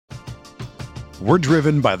We're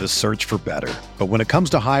driven by the search for better. But when it comes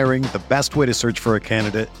to hiring, the best way to search for a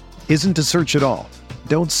candidate isn't to search at all.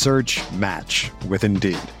 Don't search, match with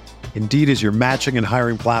Indeed. Indeed is your matching and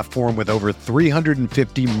hiring platform with over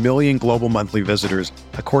 350 million global monthly visitors,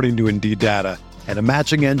 according to Indeed data, and a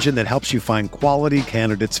matching engine that helps you find quality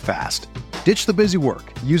candidates fast. Ditch the busy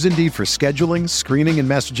work. Use Indeed for scheduling, screening, and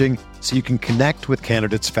messaging so you can connect with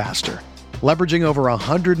candidates faster. Leveraging over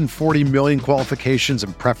 140 million qualifications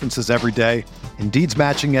and preferences every day, Indeed's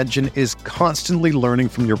matching engine is constantly learning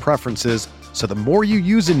from your preferences, so the more you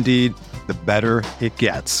use Indeed, the better it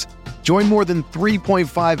gets. Join more than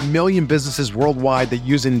 3.5 million businesses worldwide that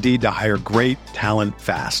use Indeed to hire great talent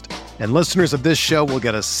fast. And listeners of this show will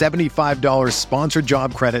get a $75 sponsored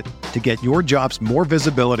job credit to get your jobs more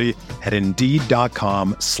visibility at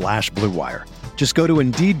Indeed.com/Blue Wire. Just go to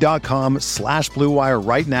Indeed.com/Blue Wire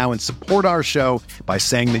right now and support our show by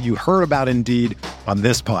saying that you heard about Indeed on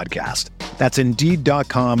this podcast. That's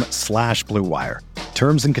Indeed.com/Blue Wire.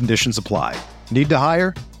 Terms and conditions apply. Need to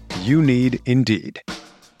hire? You need Indeed.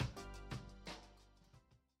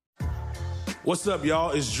 What's up, y'all?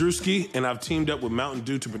 It's Drewski, and I've teamed up with Mountain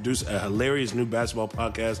Dew to produce a hilarious new basketball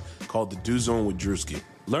podcast called The Dew Zone with Drewski.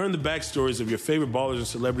 Learn the backstories of your favorite ballers and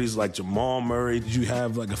celebrities like Jamal Murray. Did you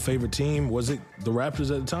have like a favorite team? Was it the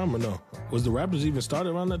Raptors at the time or no? Was the Raptors even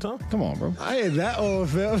started around that time? Come on, bro. I ain't that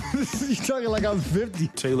old, fam. You talking like I was 50.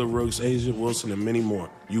 Taylor Rooks, Asia Wilson, and many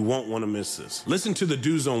more. You won't want to miss this. Listen to The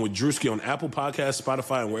Dew Zone with Drewski on Apple Podcasts,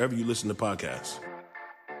 Spotify, and wherever you listen to podcasts.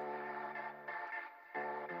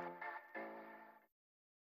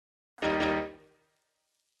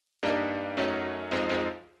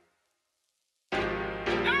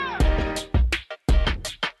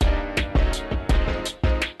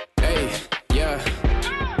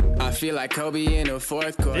 Feel like Kobe in the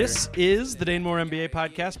fourth quarter. This is the Dane Moore NBA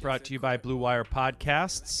podcast brought to you by Blue Wire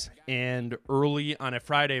Podcasts. And early on a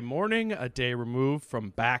Friday morning, a day removed from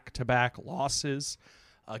back-to-back losses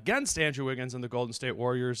against Andrew Wiggins and the Golden State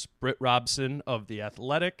Warriors, Britt Robson of The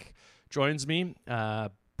Athletic joins me.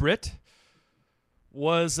 Britt,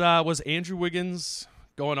 was Andrew Wiggins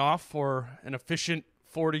going off for an efficient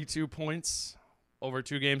 42 points over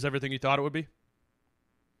 2 games, everything you thought it would be?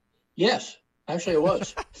 Yes. Actually, it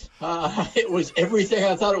was. It was everything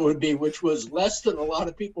I thought it would be, which was less than a lot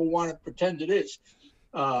of people want to pretend it is.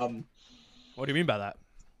 What do you mean by that?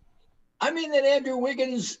 I mean that Andrew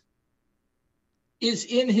Wiggins is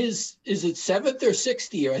in his, is it 7th or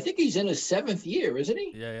 6th year? I think he's in his 7th year, isn't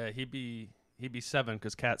he? Yeah. He'd be 7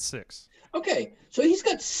 because Cat's 6. Okay, so he's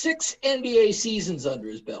got 6 NBA seasons under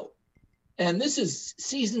his belt, and this is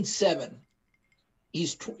season 7.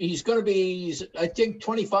 He's going to be, I think,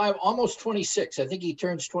 25, almost 26. I think he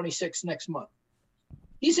turns 26 next month.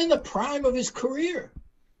 He's in the prime of his career.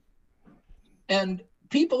 And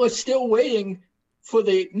people are still waiting for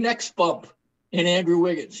the next bump in Andrew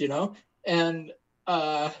Wiggins, you know? And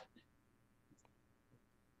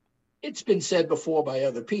it's been said before by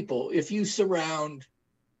other people, if you surround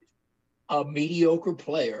a mediocre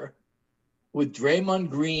player with Draymond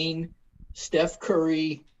Green, Steph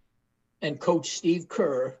Curry, and Coach Steve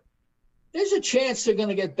Kerr, there's a chance they're going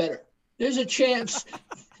to get better. There's a chance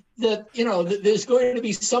that, you know, that there's going to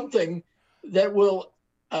be something that will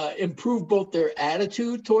improve both their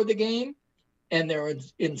attitude toward the game and their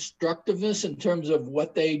instructiveness in terms of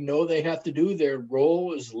what they know they have to do. Their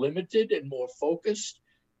role is limited and more focused.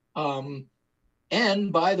 And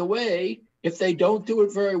by the way, if they don't do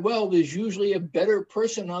it very well, there's usually a better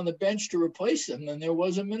person on the bench to replace them than there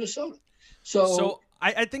was in Minnesota. So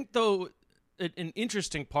I think, though, an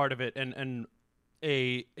interesting part of it and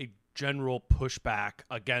a general pushback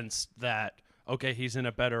against that, okay, he's in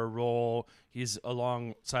a better role, he's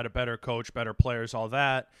alongside a better coach, better players, all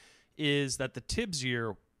that, is that the Tibbs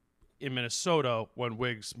year in Minnesota when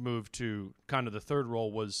Wiggs moved to kind of the third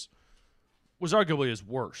role was arguably his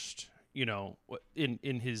worst, you know, in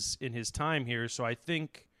his time here. So I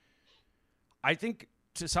think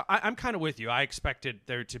I'm kind of with you. I expected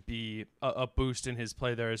there to be a boost in his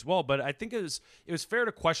play there as well, but I think it was fair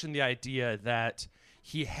to question the idea that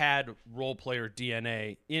he had role player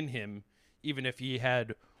DNA in him, even if he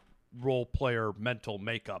had role player mental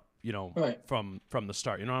makeup, you know, right from the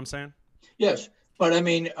start. You know what I'm saying? Yes, but I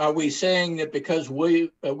mean, are we saying that because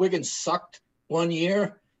Wiggins sucked one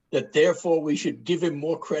year, that therefore we should give him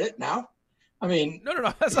more credit now? I mean,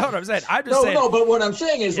 no, that's not what I'm saying. I'm just saying. No, but what I'm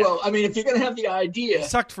saying is, well, I mean, if you're going to have the idea, he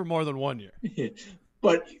sucked for more than 1 year,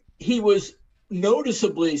 but he was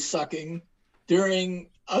noticeably sucking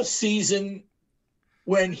during a season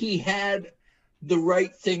when he had the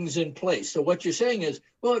right things in place. So what you're saying is,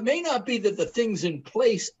 well, it may not be that the things in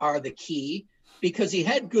place are the key, because he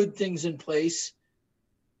had good things in place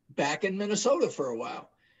back in Minnesota for a while.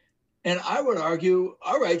 And I would argue,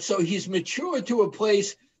 all right, so he's matured to a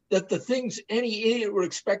place that the things any idiot would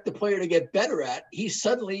expect the player to get better at, he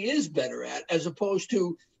suddenly is better at, as opposed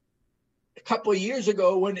to a couple of years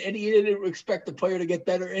ago when any idiot would expect the player to get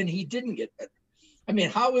better and he didn't get better. I mean,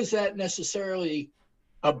 how is that necessarily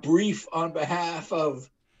a brief on behalf of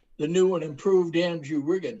the new and improved Andrew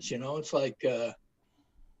Wiggins? You know, it's like,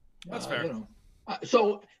 that's fair. You know,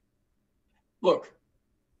 so look,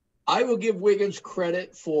 I will give Wiggins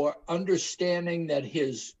credit for understanding that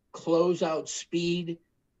his closeout speed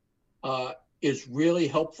is really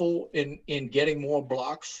helpful in getting more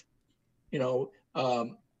blocks. You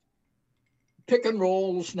know, pick and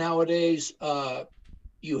rolls nowadays,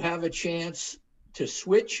 you have a chance to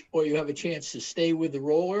switch or you have a chance to stay with the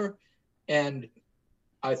roller. And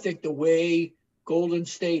I think the way Golden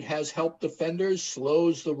State has helped defenders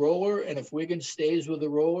slows the roller. And if Wiggins stays with the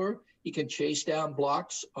roller, he can chase down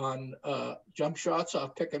blocks on jump shots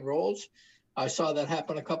off pick and rolls. I saw that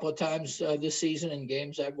happen a couple of times this season in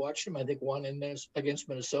games I've watched him. I think one against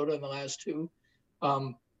Minnesota in the last two.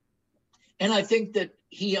 And I think that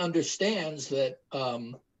he understands that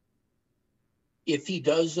if he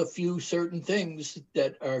does a few certain things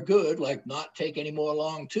that are good, like not take any more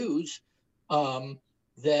long twos,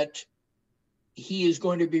 that he is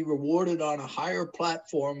going to be rewarded on a higher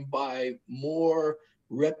platform by more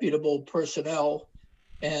reputable personnel.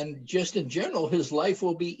 And just in general, his life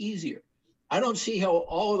will be easier. I don't see how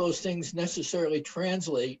all of those things necessarily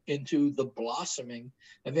translate into the blossoming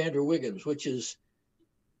of Andrew Wiggins, which is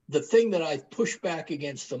the thing that I push back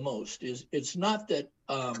against the most. Is it's not that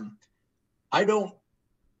I don't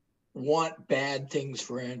want bad things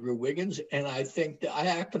for Andrew Wiggins. And I think that I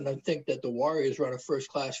happen to think that the Warriors run a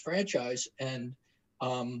first-class franchise and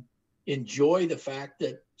enjoy the fact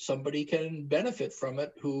that somebody can benefit from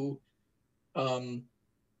it who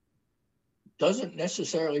doesn't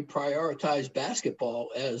necessarily prioritize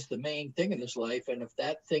basketball as the main thing in his life. And if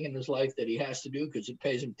that thing in his life that he has to do, because it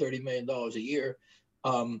pays him $30 million a year,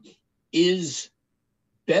 is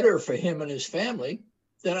better for him and his family,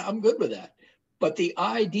 then I'm good with that. But the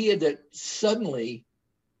idea that suddenly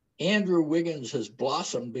Andrew Wiggins has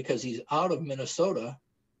blossomed because he's out of Minnesota,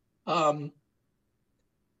 I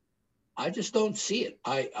just don't see it.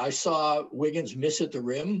 I saw Wiggins miss at the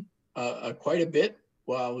rim quite a bit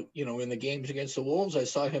while, you know, in the games against the Wolves. I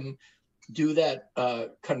saw him do that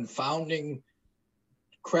confounding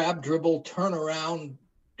crab dribble turnaround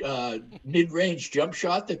mid-range jump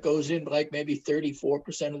shot that goes in like maybe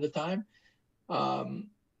 34% of the time.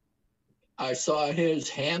 I saw his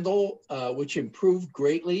handle, which improved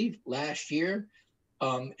greatly last year,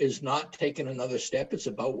 is not taking another step. It's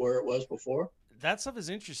about where it was before. That stuff is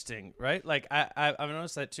interesting, right? Like I've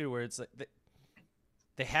noticed that too, where it's like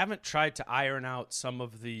they haven't tried to iron out some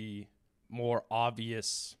of the more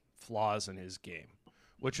obvious flaws in his game,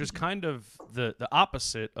 which was kind of the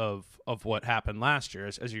opposite of what happened last year,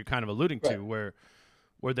 as you're kind of alluding to, where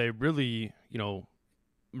they really, you know,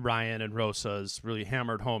 Ryan and Rosa's really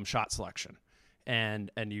hammered home shot selection. And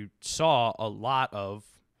you saw a lot of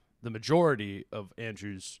the majority of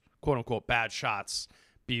Andrew's quote unquote bad shots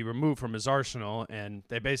be removed from his arsenal. And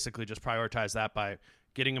they basically just prioritized that by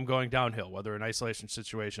getting him going downhill, whether in isolation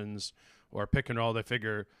situations or pick and roll. They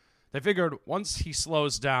figured once he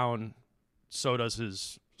slows down, so does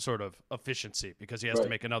his sort of efficiency, because he has to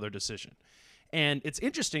make another decision. And it's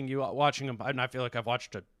interesting you watching him, and I feel like I've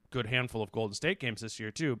watched a good handful of Golden State games this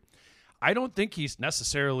year too. I don't think he's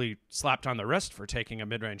necessarily slapped on the wrist for taking a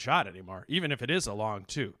mid-range shot anymore, even if it is a long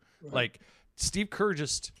two. Like Steve Kerr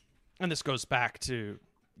just, and this goes back to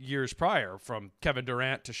years prior, from Kevin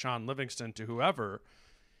Durant to Sean Livingston to whoever,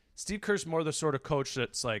 Steve Kerr's more the sort of coach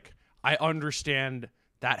that's like, I understand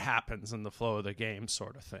that happens in the flow of the game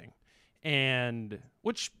sort of thing. And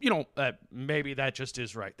which, you know, maybe that just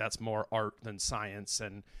is right. That's more art than science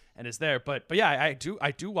and is there. But yeah,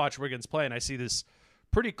 I do watch Wiggins play, and I see this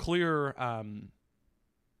pretty clear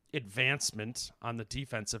advancement on the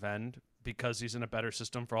defensive end because he's in a better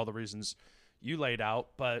system for all the reasons you laid out.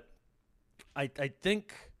 But I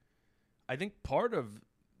think part of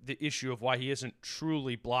the issue of why he isn't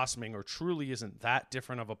truly blossoming or truly isn't that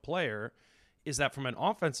different of a player is that from an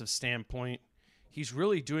offensive standpoint, he's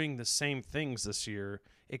really doing the same things this year,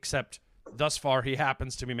 except thus far he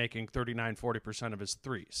happens to be making 39-40% of his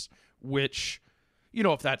threes, which, you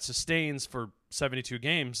know, if that sustains for 72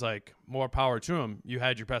 games, like, more power to him. You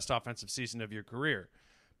had your best offensive season of your career.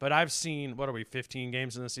 But I've seen, 15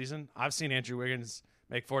 games in the season? I've seen Andrew Wiggins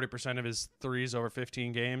make 40% of his threes over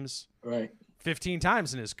 15 games. Right. 15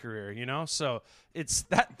 times in his career, you know? So it's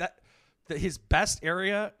that his best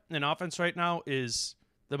area in offense right now is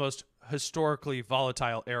the most historically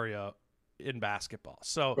volatile area in basketball.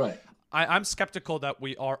 So Right. I'm skeptical that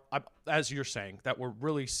we are, as you're saying, that we're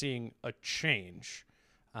really seeing a change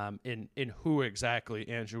in who exactly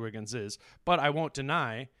Andrew Wiggins is. But I won't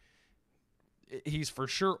deny he's for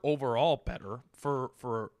sure overall better for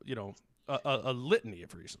a litany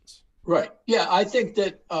of reasons. Right. Yeah, I think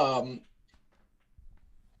that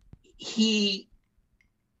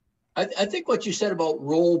I think what you said about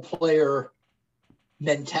role player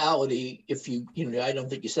mentality, I don't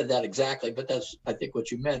think you said that exactly, but that's, I think,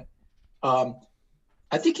 what you meant.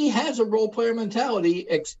 I think he has a role player mentality.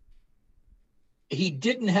 He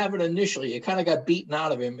didn't have it initially. It kind of got beaten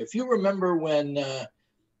out of him. If you remember when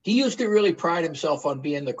he used to really pride himself on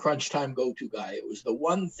being the crunch time go-to guy. It was the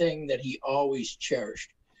one thing that he always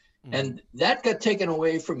cherished. And that got taken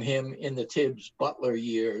away from him in the Tibbs Butler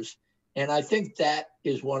years. And I think that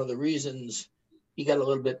is one of the reasons he got a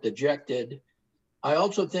little bit dejected. I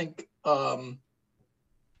also think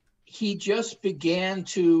he just began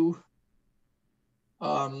to,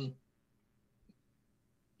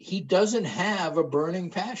 he doesn't have a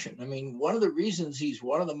burning passion. I mean, one of the reasons he's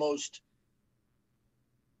one of the most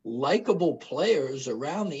likable players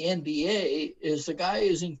around the NBA is the guy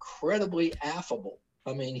is incredibly affable.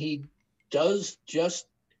 I mean, he does just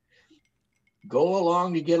go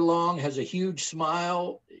along to get along, has a huge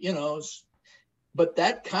smile, but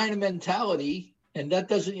that kind of mentality, and that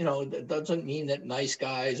doesn't mean that nice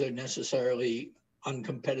guys are necessarily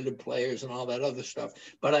uncompetitive players and all that other stuff.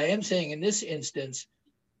 But I am saying in this instance,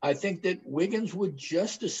 I think that Wiggins would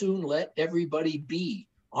just as soon let everybody be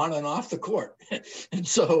on and off the court. And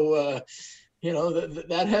so,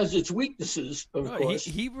 that has its weaknesses, of course.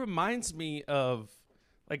 He reminds me of,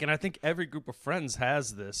 and I think every group of friends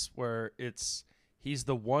has this, where he's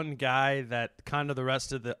the one guy that kind of the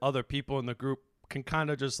rest of the other people in the group can kind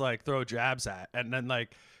of just throw jabs at and then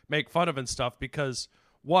make fun of and stuff, because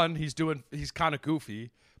one, he's kind of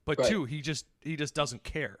goofy, but right. Two, he just doesn't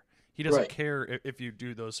care. He doesn't care if you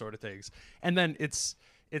do those sort of things. And then it's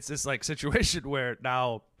this situation where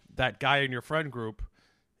now that guy in your friend group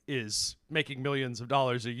is making millions of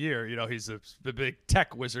dollars a year. He's a big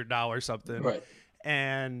tech wizard now or something. Right.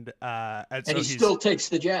 And so he still takes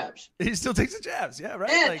the jabs. He still takes the jabs. Yeah.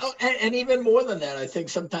 Right. And even more than that, I think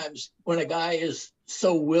sometimes when a guy is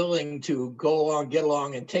so willing to go along, get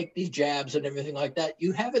along, and take these jabs and everything like that,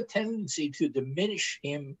 you have a tendency to diminish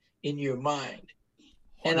him in your mind.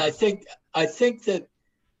 And I think that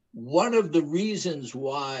one of the reasons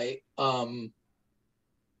why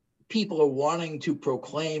people are wanting to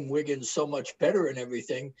proclaim Wiggins so much better and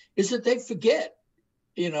everything is that they forget,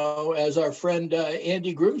 as our friend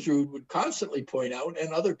Andy Grimsrud would constantly point out,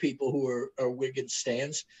 and other people who are Wiggins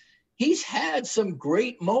stans, he's had some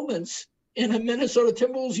great moments in a Minnesota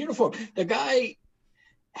Timberwolves uniform. The guy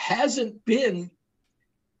hasn't been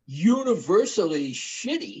universally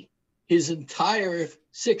shitty his entire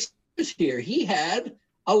 6 years here. He had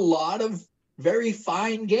a lot of very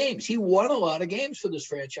fine games. He won a lot of games for this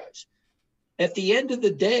franchise. At the end of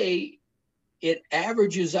the day, it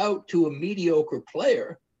averages out to a mediocre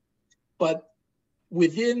player, but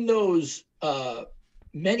within those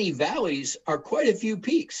many valleys are quite a few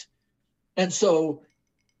peaks. And so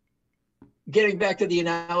getting back to the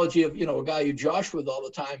analogy of, a guy you josh with all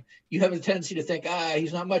the time, you have a tendency to think,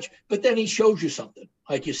 he's not much, but then he shows you something,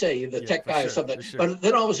 like you say, the tech guy or something. Sure. But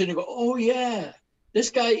then all of a sudden you go, oh yeah, this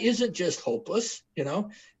guy isn't just hopeless,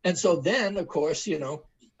 And so then, of course,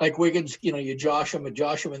 like Wiggins, you josh him, and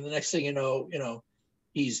the next thing you know,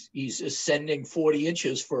 he's ascending 40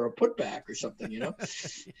 inches for a putback or something,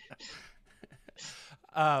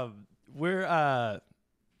 I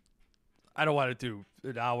don't want to do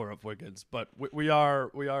an hour of Wiggins, but we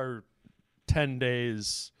are 10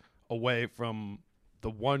 days away from the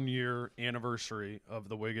 1-year anniversary of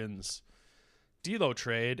the Wiggins D'Lo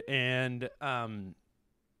trade, and I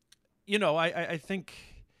think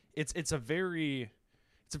it's a very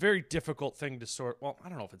difficult thing to sort. Well, I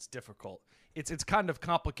don't know if it's difficult. It's kind of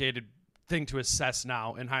complicated thing to assess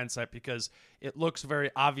now in hindsight, because it looks very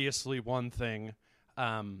obviously one thing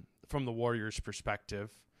from the Warriors' perspective.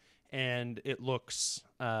 And it looks,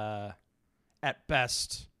 at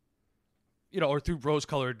best, or through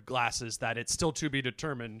rose-colored glasses, that it's still to be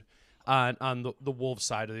determined on the Wolves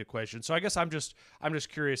side of the equation. So I guess I'm just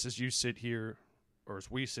curious, as you sit here, or as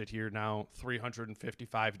we sit here now,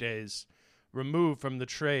 355 days removed from the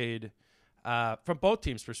trade, from both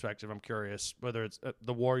teams' perspective. I'm curious whether it's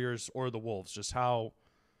the Warriors or the Wolves. Just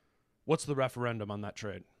what's the referendum on that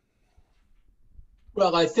trade?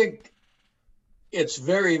 Well, I think it's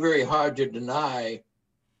very, very hard to deny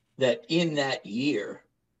that in that year,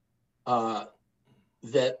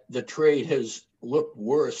 that the trade has looked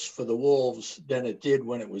worse for the Wolves than it did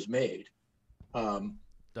when it was made.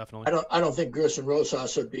 Definitely. I don't think Gerson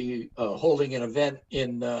Rosas would be holding an event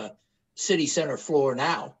in City Center floor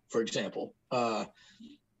now, for example,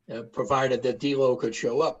 provided that D'Lo could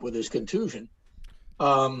show up with his contusion.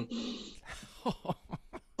 But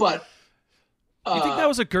you think that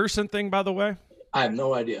was a Gerson thing, by the way? I have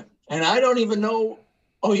no idea, and I don't even know.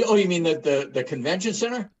 Oh, you mean the convention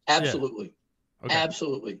center? Absolutely, yeah. Okay.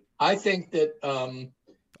 Absolutely. I think that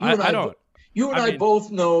you and I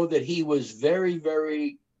both know that he was very,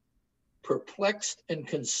 very perplexed and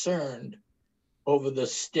concerned over the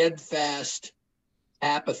steadfast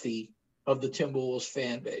apathy of the Timberwolves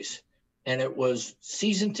fan base. And it was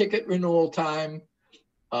season ticket renewal time.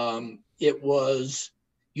 It was,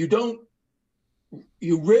 you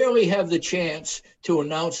rarely have the chance to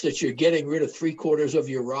announce that you're getting rid of 3/4 of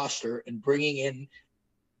your roster and bringing in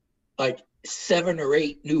like 7 or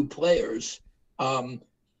 8 new players.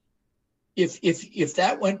 If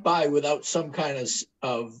that went by without some kind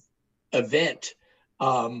of event,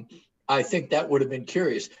 I think that would have been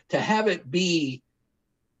curious. To have it be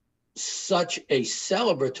such a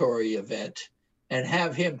celebratory event and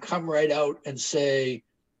have him come right out and say,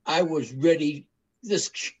 I was ready. This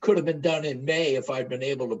could have been done in May if I'd been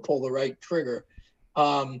able to pull the right trigger,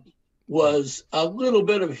 was a little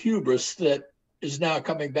bit of hubris that is now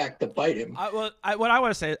coming back to bite him. What I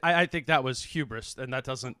want to say, I think that was hubris, and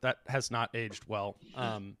that has not aged well.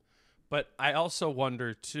 But I also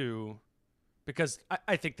wonder too, because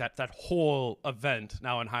I think that whole event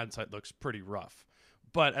now in hindsight looks pretty rough.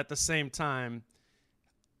 But at the same time,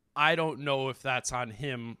 I don't know if that's on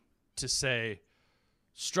him to say,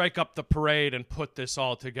 strike up the parade and put this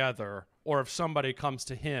all together, or if somebody comes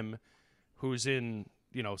to him who's in,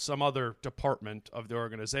 some other department of the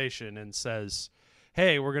organization and says,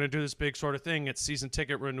 hey, we're going to do this big sort of thing. It's season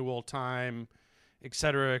ticket renewal time, et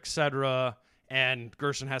cetera, and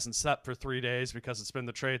Gerson hasn't slept for 3 days because it's been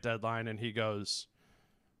the trade deadline, and he goes,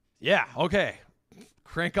 yeah, okay,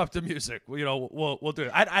 crank up the music. We'll do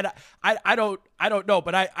it. I don't know,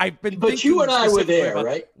 but I've been. But you and I were there,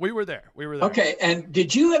 right? We were there. Okay, and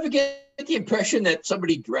did you ever get the impression that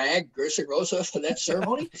somebody dragged Gerson Rosas to that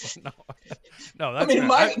ceremony? No. That's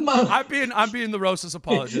I'm being the Rosas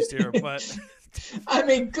apologist here, but I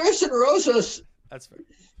mean, Gerson Rosas. That's fair.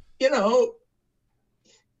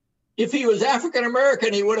 If he was African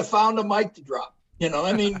American, he would have found a mic to drop.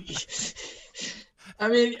 I mean. I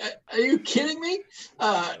mean, are you kidding me?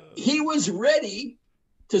 He was ready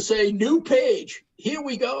to say, new page, here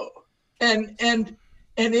we go. And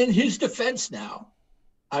in his defense now,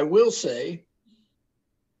 I will say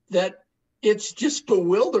that it's just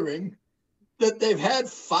bewildering that they've had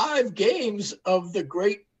 5 games of the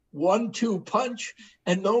great 1-2 punch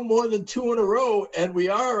and no more than 2 in a row. And we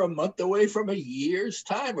are a month away from a year's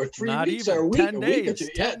time, or 3 Not weeks, even, or a week, 10 a days, week or 2.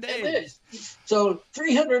 10 days. So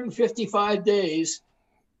 355 days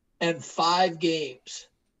and 5 games,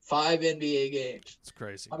 5 NBA games. It's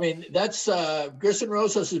crazy. I mean, that's Gerson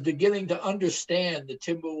Rosas is beginning to understand the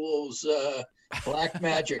Timberwolves black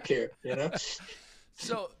magic here,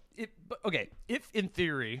 So, if in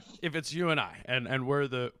theory, if it's you and I, and we're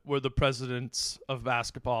the presidents of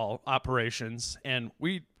basketball operations, and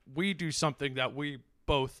we do something that we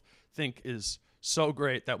both think is so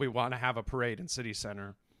great that we want to have a parade in City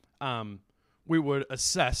Center, we would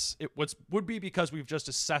assess it. Would be because we've just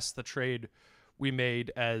assessed the trade we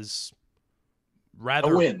made as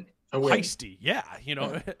rather a win. Heisty, yeah,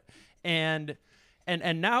 and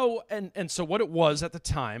now so what it was at the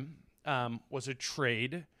time was a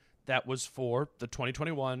trade that was for the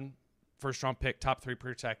 2021 first-round pick, top 3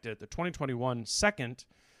 protected, the 2021 second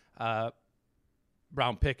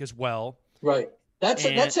round pick as well. Right.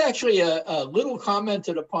 That's actually a little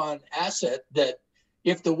commented upon asset that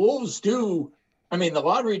if the Wolves do, I mean, the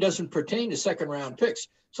lottery doesn't pertain to second-round picks.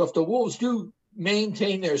 So if the Wolves do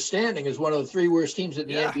maintain their standing as one of the 3 worst teams in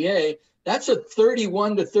the NBA, that's a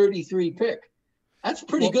 31-33 pick. That's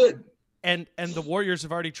pretty good. And the Warriors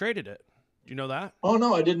have already traded it. Do you know that? Oh,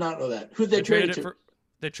 no, I did not know that. Who they traded it to?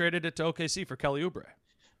 They traded it to OKC for Kelly Oubre.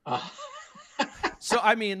 So,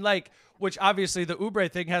 I mean, which obviously the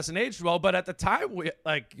Oubre thing hasn't aged well, but at the time, we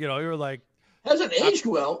you were like. Hasn't aged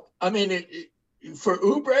well. I mean, for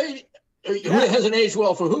Oubre, it hasn't aged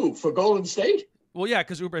well for who? For Golden State? Well, yeah,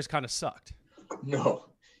 because Oubre's kind of sucked. No.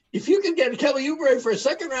 If you can get Kelly Oubre for a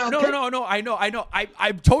second round pick. No, I know.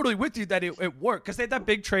 I'm totally with you that it worked because they had that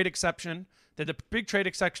big trade exception. They had the big trade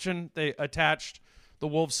exception. They attached the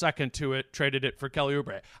Wolves' second to it, traded it for Kelly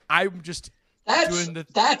Oubre. I'm just that's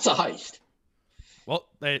a heist. Well,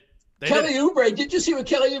 they Kelly Oubre, did you see what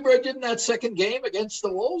Kelly Oubre did in that second game against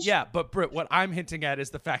the Wolves? Yeah, but Britt, what I'm hinting at is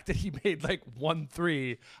the fact that he made like 1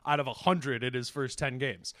 3 out of 100 in his first 10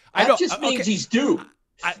 games. That just means he's due.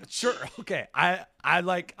 Sure, okay. I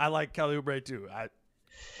like Kelly Oubre too.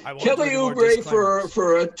 Kelly Oubre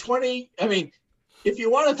for a 20. I mean, if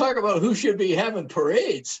you want to talk about who should be having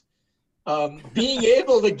parades, being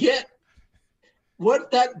able to get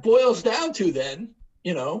what that boils down to, then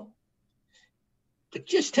but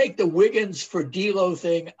just take the Wiggins for D'Lo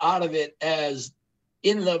thing out of it as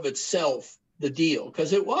in and of itself the deal,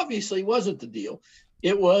 because it obviously wasn't the deal.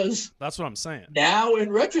 It was. That's what I'm saying. Now, in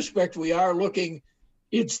retrospect, we are looking.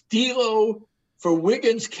 It's D'Lo for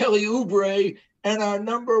Wiggins, Kelly Oubre, and our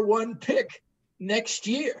number 1 pick next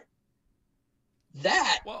year.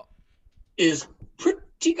 That is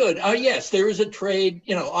pretty good. Yes, there is a trade.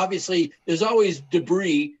 Obviously, there's always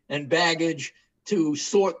debris and baggage to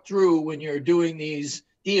sort through when you're doing these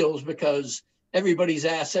deals, because everybody's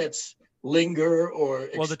assets linger or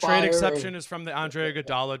expire. Well, the trade exception is from the Andre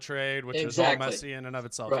Iguodala trade, which is all messy in and of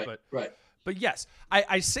itself. Right. But yes,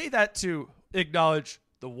 I say that to acknowledge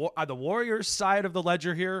the Warriors side of the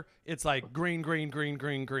ledger here. It's like green.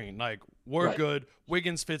 Like, we're good.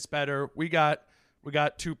 Wiggins fits better. We got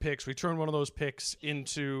 2 picks. We turned one of those picks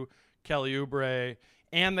into Kelly Oubre,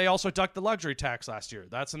 and they also ducked the luxury tax last year.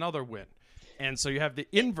 That's another win. And so you have the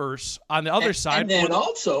inverse on the other side. And then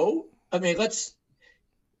also,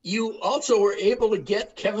 you also were able to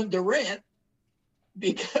get Kevin Durant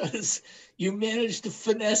because you managed to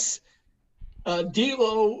finesse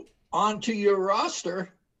D'Lo onto your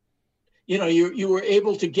roster. You were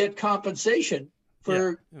able to get compensation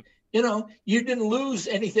for, you didn't lose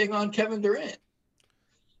anything on Kevin Durant.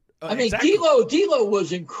 Exactly. D'Lo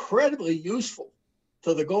was incredibly useful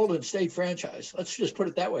to the Golden State franchise. Let's just put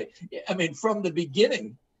it that way. From the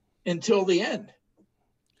beginning until the end.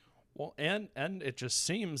 Well, and it just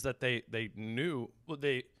seems that they knew,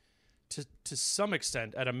 to some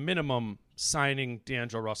extent, at a minimum, signing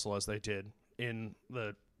D'Angelo Russell as they did in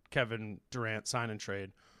the Kevin Durant sign and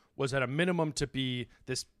trade was at a minimum to be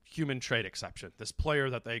this human trade exception, this player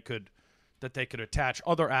that they could attach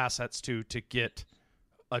other assets to get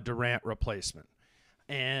a Durant replacement.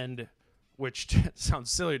 And which sounds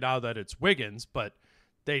silly now that it's Wiggins, but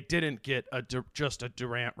they didn't get just a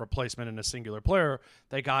Durant replacement in a singular player.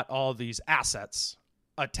 They got all these assets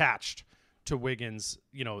attached to Wiggins,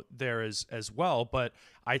 there as well. But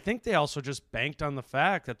I think they also just banked on the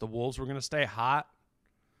fact that the Wolves were going to stay hot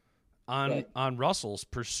on Russell's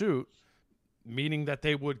pursuit, meaning that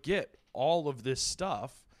they would get all of this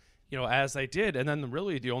stuff, as they did. And then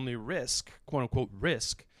really the only risk, quote unquote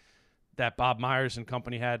risk, that Bob Myers and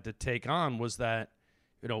company had to take on was that,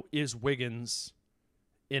 is Wiggins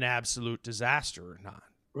an absolute disaster or not?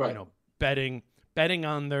 Right. Betting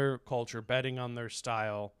on their culture, betting on their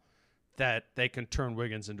style, that they can turn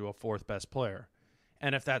Wiggins into a 4th best player.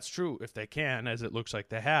 And if that's true, if they can, as it looks like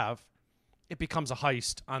they have, it becomes a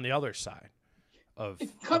heist on the other side of it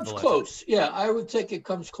comes of the close. Yeah, I would think it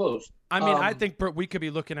comes close. I think, Britt, we could be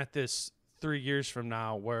looking at this 3 years from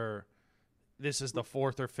now where this is the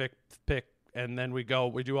 4th or 5th pick, and then we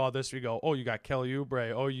do all this. We go, oh, you got Kelly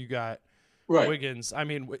Oubre. Oh, you got Wiggins.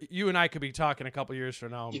 You and I could be talking a couple years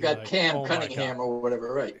from now. You got Cam Cunningham or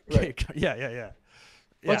whatever, right? Yeah.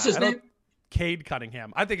 What's his name? Cade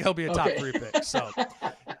Cunningham. I think he'll be a top 3 pick. So,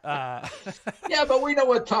 yeah, but we know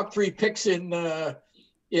what top 3 picks in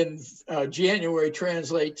January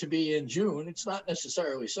translate to be in June. It's not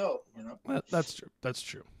necessarily so, Well, that's true.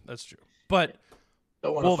 But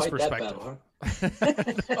don't want Wolves' to fight perspective. That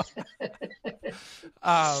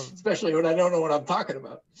battle, especially when I don't know what I'm talking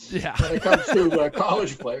about. Yeah. When it comes to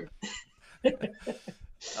college players.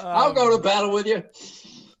 I'll go to battle with you.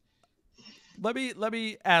 Let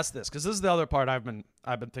me ask this, because this is the other part I've been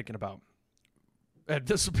thinking about, and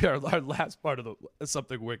this will be our last part of the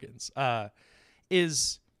something Wiggins.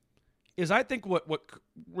 Is I think what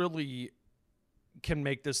really can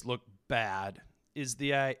make this look bad is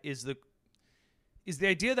the idea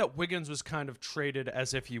that Wiggins was kind of traded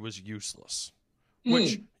as if he was useless,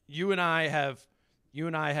 which you and I have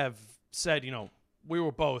said,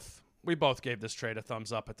 we both gave this trade a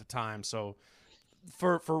thumbs up at the time. So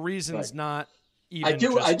for reasons not even,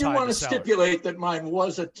 I do want to stipulate that mine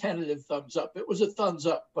was a tentative thumbs up. It was a thumbs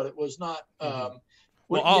up, but it was not. I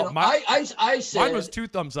said mine was 2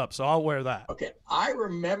 thumbs up, so I'll wear that. Okay, I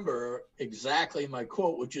remember exactly my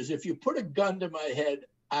quote, which is, if you put a gun to my head,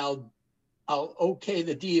 I'll okay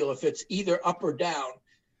the deal if it's either up or down.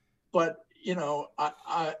 But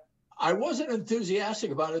I wasn't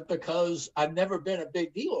enthusiastic about it because I've never been a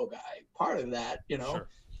big D'Lo guy. Part of that, Sure.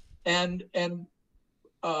 and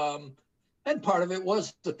And part of it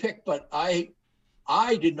was the pick, but I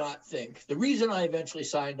did not think. The reason I eventually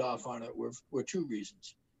signed off on it were two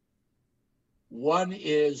reasons. One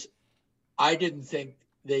is I didn't think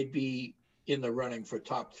they'd be in the running for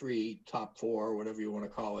top 3, top 4, whatever you want to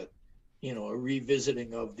call it. You know, a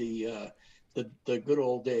revisiting of the good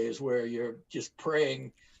old days where you're just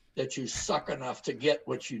praying that you suck enough to get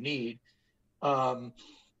what you need.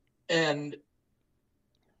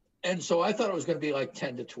 And so I thought it was going to be like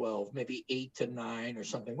 10 to 12, maybe 8 to 9 or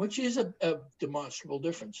something, which is a demonstrable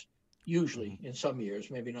difference, usually in some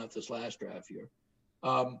years, maybe not this last draft year.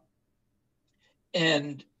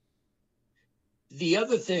 And the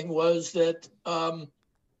other thing was that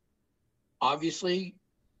obviously,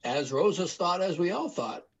 as Rosas thought, as we all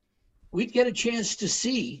thought, we'd get a chance to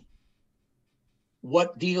see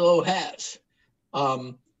what D'Lo has.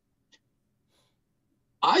 I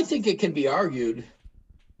think it can be argued.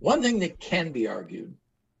 One thing that can be argued,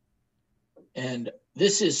 and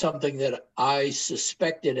this is something that I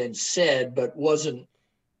suspected and said, but wasn't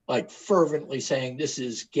like fervently saying this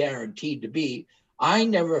is guaranteed to be. I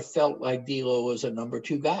never felt like D'Lo was a number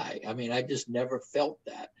 2 guy. I mean, I just never felt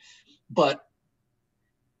that. But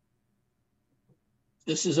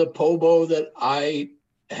this is a Pobo that I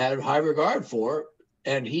had high regard for,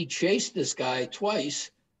 and he chased this guy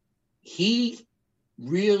twice. He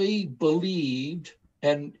really believed,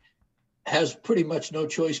 and has pretty much no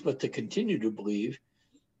choice but to continue to believe,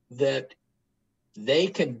 that they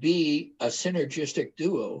can be a synergistic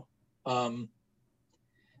duo.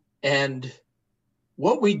 And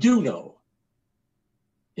what we do know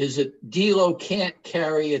is that D'Lo can't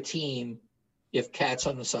carry a team if Cat's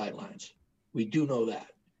on the sidelines. We do know that.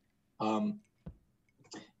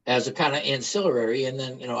 As a kind of ancillary, and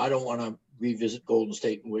then, I don't want to revisit Golden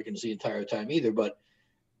State and Wiggins the entire time either, but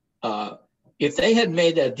if they had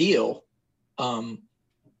made that deal,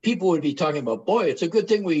 people would be talking about, boy, it's a good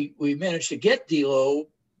thing we managed to get D'Lo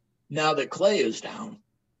now that Clay is down.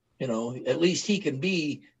 At least he can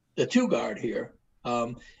be the 2 guard here.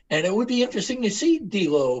 And it would be interesting to see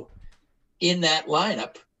D'Lo in that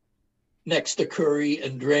lineup next to Curry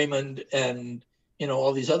and Draymond and,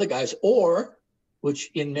 all these other guys, or,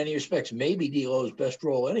 which in many respects may be D'Lo's best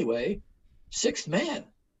role anyway, 6th man,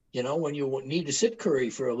 when you need to sit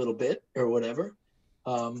Curry for a little bit or whatever.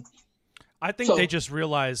 I think they just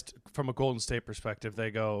realized from a Golden State perspective,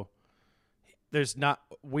 they go,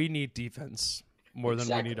 we need defense more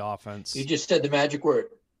than we need offense. You just said the magic word.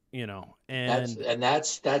 And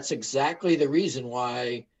that's exactly the reason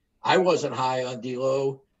why I wasn't high on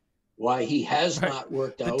D'Lo, why he has not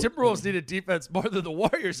worked out. The Timberwolves needed defense more than the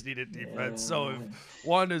Warriors needed defense. Yeah. So if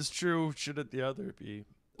one is true, shouldn't the other be?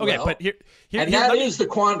 Okay, but here that is the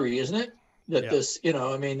quandary, isn't it? That this,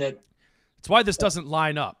 it's why this doesn't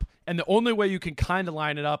line up. And the only way you can kind of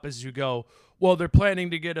line it up is you go, well, they're planning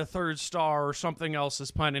to get a 3rd star or something else is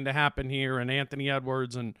planning to happen here, and Anthony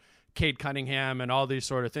Edwards and Cade Cunningham and all these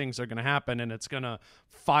sort of things are going to happen, and it's going to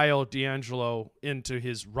file D'Angelo into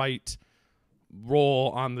his right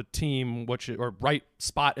role on the team, or right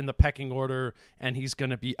spot in the pecking order, and he's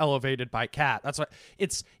going to be elevated by Cat. That's what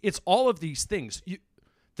it's all of these things.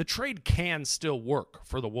 The trade can still work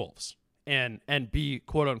for the Wolves and be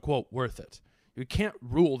quote unquote worth it. You can't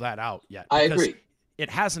rule that out yet. I agree. It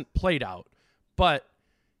hasn't played out, but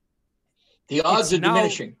the odds are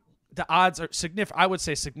diminishing. The odds are I would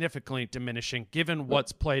say significantly diminishing, given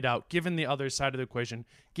what's played out, given the other side of the equation,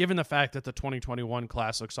 given the fact that the 2021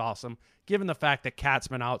 class looks awesome, given the fact that Cat's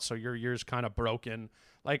been out, so your year's kind of broken.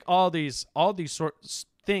 Like all these sorts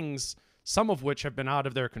things, some of which have been out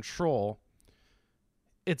of their control.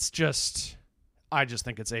 I just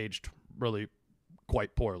think it's aged really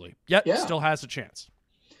quite poorly. Yet still has a chance.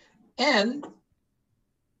 And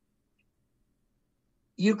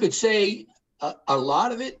you could say a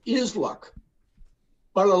lot of it is luck,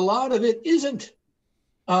 but a lot of it isn't.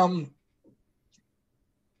 A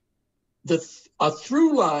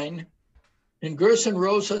through line in Gerson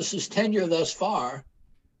Rosas' tenure thus far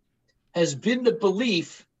has been the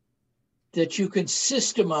belief that you can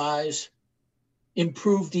systemize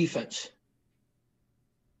improved defense.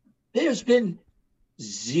 There's been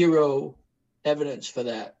zero evidence for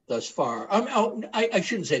that thus far. I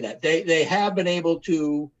shouldn't say that. They have been able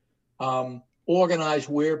to organize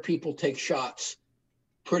where people take shots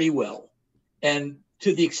pretty well. And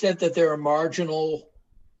to the extent that there are marginal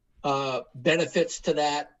benefits to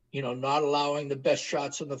that, not allowing the best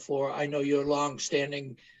shots on the floor. I know your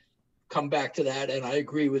long-standing come back to that, and I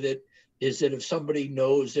agree with it, is that if somebody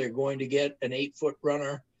knows they're going to get an 8-foot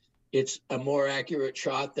runner, it's a more accurate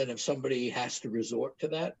shot than if somebody has to resort to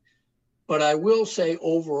that. But I will say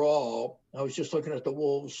overall, I was just looking at the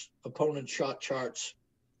Wolves' opponent shot charts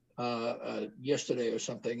yesterday or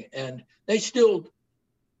something, and they still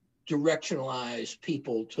directionalize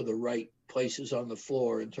people to the right places on the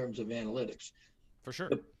floor in terms of analytics. For sure.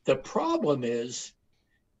 The problem is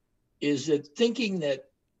that thinking that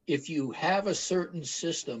if you have a certain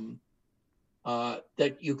system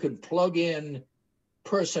that you can plug in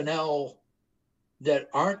personnel that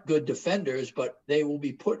aren't good defenders, but they will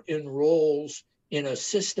be put in roles in a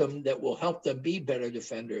system that will help them be better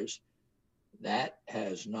defenders. That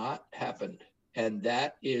has not happened. And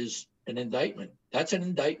that is an indictment. That's an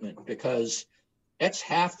indictment because that's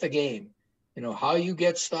half the game. You know, how you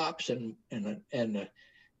get stops and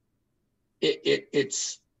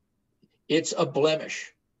it's a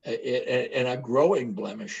blemish, and a growing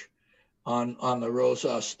blemish on the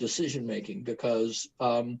Rosas decision making because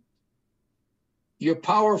your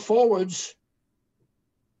power forwards,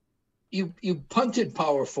 you punted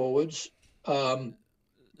power forwards.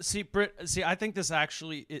 Britt, I think this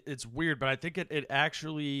actually, it's weird, but I think it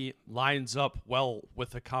actually lines up well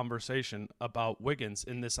with the conversation about Wiggins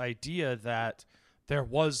in this idea that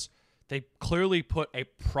they clearly put a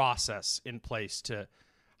process in place to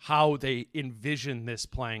how they envision this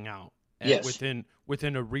playing out. Yes.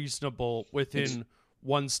 Within a reasonable,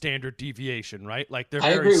 one standard deviation, right? Like they're I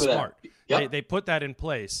very agree with smart. that. Yep. They put that in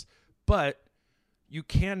place, but you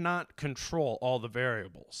cannot control all the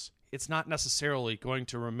variables. It's not necessarily going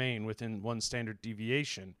to remain within one standard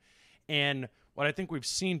deviation. And what I think we've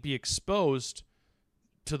seen be exposed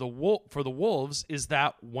to for the Wolves is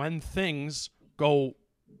that when things go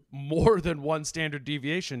more than one standard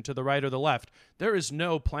deviation to the right or the left, there is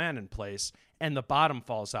no plan in place and the bottom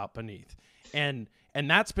falls out beneath. And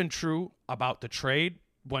that's been true about the trade.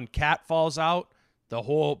 When Cat falls out, the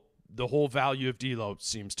whole value of D'Lo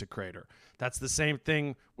seems to crater. That's the same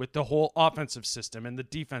thing with the whole offensive system and the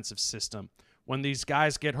defensive system. When these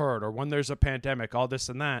guys get hurt or when there's a pandemic, all this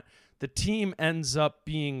and that, the team ends up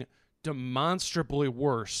being demonstrably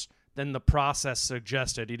worse than the process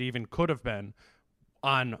suggested it even could have been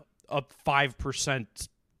on a 5%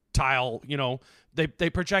 tile. You know, they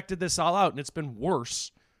projected this all out, and it's been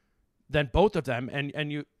worse than both of them.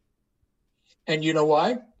 And you know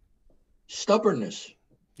why? Stubbornness.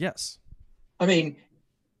 Yes. I mean,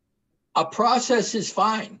 a process is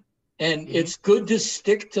fine, and it's good to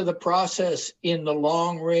stick to the process in the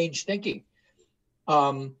long range thinking.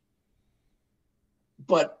 But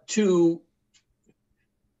to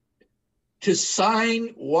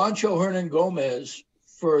sign Juancho Hernan-Gomez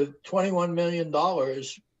for $21 million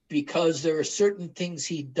because there are certain things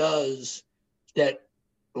he does that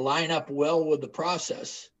line up well with the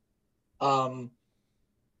process. But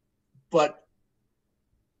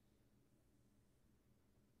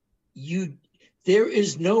there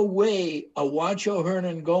is no way a Juancho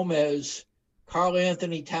Hernan-Gomez, Karl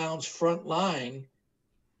Anthony Towns front line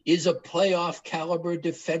is a playoff caliber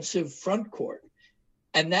defensive front court.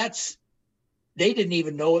 And they didn't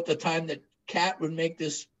even know at the time that Cat would make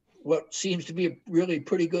this, what seems to be a really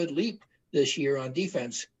pretty good leap this year on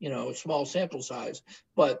defense, small sample size.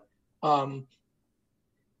 But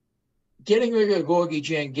getting rid of Gorgie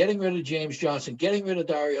Jang, getting rid of James Johnson, getting rid of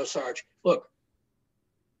Dario Saric. Look,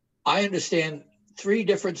 I understand 3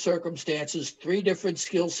 different circumstances, 3 different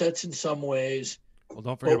skill sets in some ways. Well,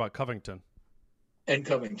 don't forget about Covington. And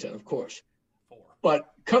Covington, of course. 4.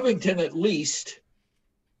 But Covington at least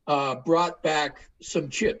brought back some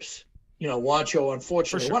chips. Juancho,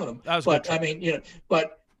 unfortunately, sure. One of them. That was but good. I mean,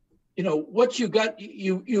 what you got,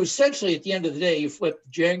 you essentially at the end of the day, you flipped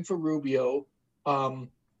Jang for Rubio.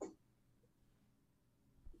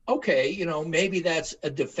 Okay, maybe that's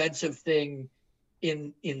a defensive thing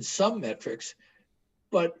in some metrics,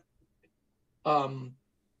 but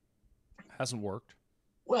hasn't worked.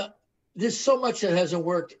 Well, there's so much that hasn't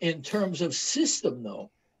worked in terms of system,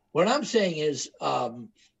 though. What I'm saying is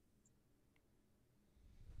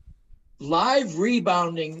live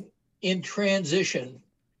rebounding in transition.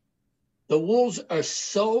 The Wolves are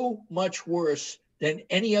so much worse than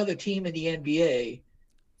any other team in the NBA.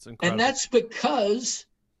 It's incredible. And that's because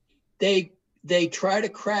they try to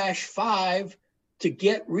crash 5 to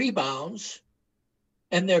get rebounds,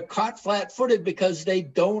 and they're caught flat-footed because they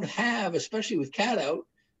don't have, especially with Cat out,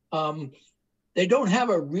 they don't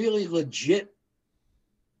have a really legit,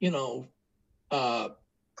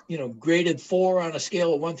 graded 4 on a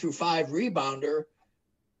scale of 1 through 5 rebounder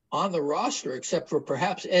on the roster, except for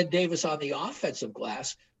perhaps Ed Davis on the offensive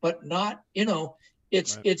glass, but not,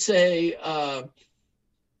 it's a,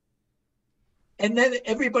 and then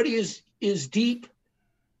everybody is deep,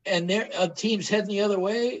 and their team's heading the other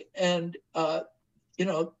way, and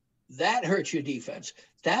that hurts your defense.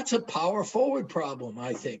 That's a power forward problem,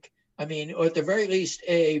 I think. I mean, or at the very least,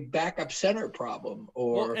 a backup center problem.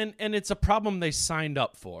 Or and it's a problem they signed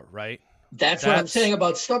up for, right? That's what I'm saying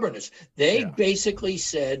about stubbornness. They basically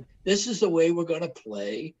said, this is the way we're going to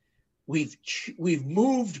play. We've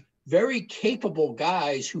moved very capable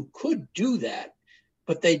guys who could do that,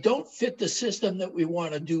 but they don't fit the system that we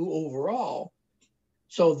want to do overall.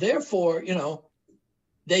 So therefore,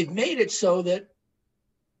 they've made it so that,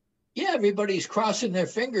 everybody's crossing their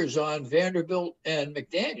fingers on Vanderbilt and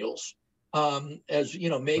McDaniels, as,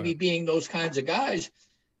 maybe being those kinds of guys.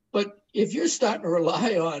 But if you're starting to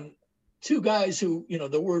rely on two guys who,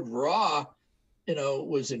 the word raw,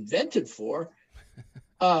 was invented for,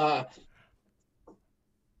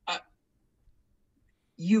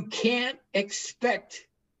 you can't expect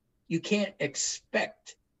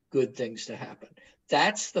good things to happen.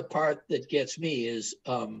 That's the part that gets me is,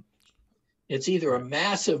 it's either a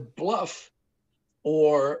massive bluff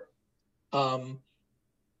or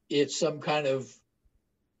it's some kind of,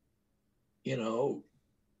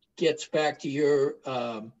 gets back to your,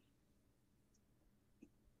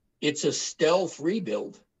 it's a stealth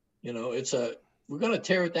rebuild. We're going to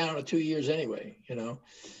tear it down in 2 years anyway,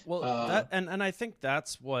 Well, and I think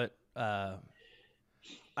that's what, I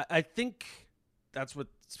think that's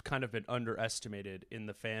what's kind of been underestimated in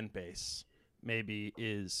the fan base, maybe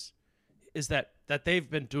is that they've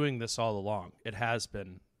been doing this all along. It has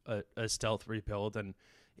been a stealth rebuild. And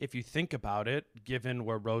if you think about it, given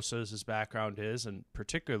where Rosa's background is, and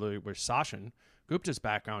particularly where Sachin Gupta's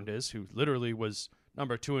background is, who literally was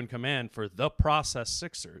number 2 in command for the process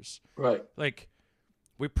Sixers. Right. Like,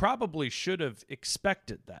 we probably should have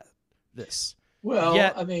expected this. Well,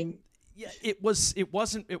 yet, I mean, it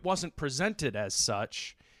wasn't presented as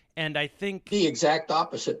such. And I think the exact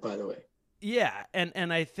opposite, by the way. Yeah.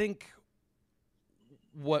 And I think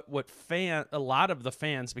what a lot of the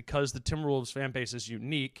fans, because the Timberwolves fan base is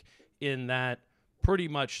unique in that pretty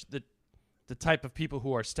much the type of people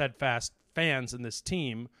who are steadfast fans in this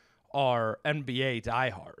team are NBA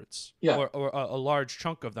diehards, or a large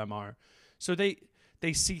chunk of them are. So they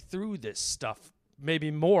see through this stuff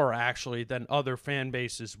maybe more actually than other fan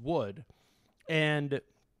bases would. And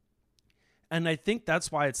I think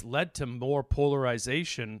that's why it's led to more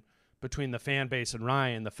polarization between the fan base and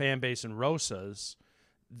Ryan, the fan base and Rosas,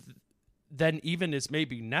 than even is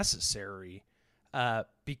maybe necessary,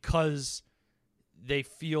 because they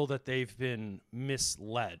feel that they've been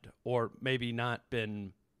misled, or maybe it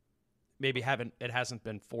hasn't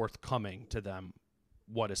been forthcoming to them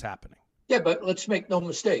what is happening. Yeah, but let's make no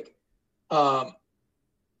mistake.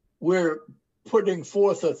 We're putting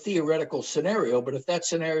forth a theoretical scenario, but if that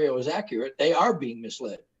scenario is accurate, they are being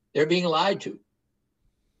misled. They're being lied to.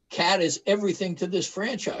 Cat is everything to this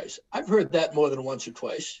franchise. I've heard that more than once or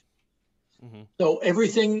twice. Mm-hmm. So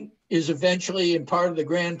everything is eventually in part of the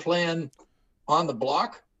grand plan on the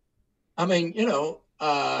block. I mean,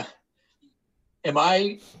 am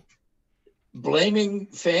I blaming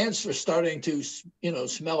fans for starting to,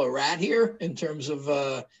 smell a rat here in terms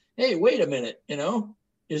of, hey, wait a minute,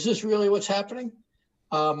 is this really what's happening?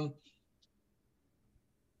 I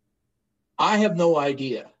have no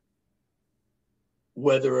idea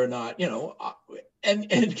whether or not,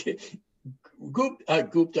 and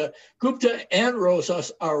Gupta and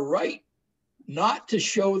Rosas are right not to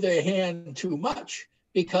show their hand too much,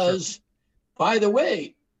 because, by the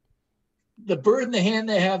way, the bird in the hand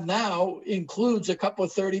they have now includes a couple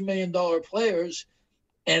of $30 million players.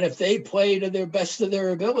 And if they play to their best of their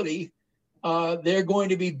ability, they're going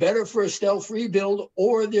to be better for a stealth rebuild,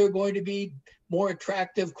 or they're going to be more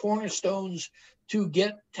attractive cornerstones to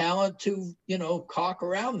get talent to, caulk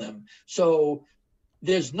around them. So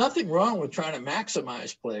there's nothing wrong with trying to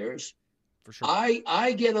maximize players. For sure.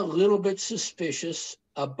 I get a little bit suspicious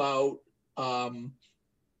about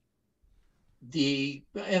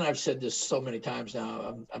and I've said this so many times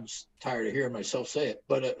now, I'm tired of hearing myself say it,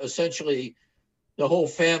 but essentially the whole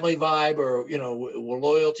family vibe, or, we're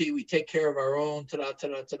loyalty, we take care of our own,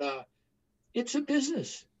 ta-da. It's a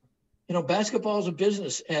business. Basketball is a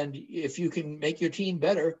business. And if you can make your team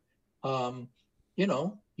better, you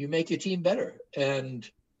make your team better. And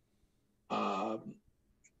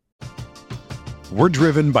we're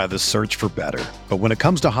driven by the search for better. But when it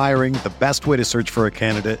comes to hiring, the best way to search for a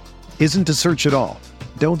candidate isn't to search at all.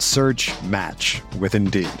 Don't search, match with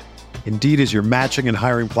Indeed. Indeed is your matching and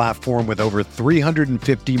hiring platform with over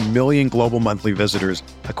 350 million global monthly visitors,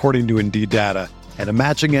 according to Indeed data, and a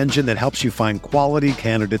matching engine that helps you find quality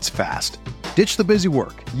candidates fast. Ditch the busy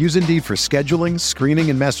work. Use Indeed for scheduling, screening,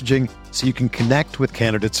 and messaging so you can connect with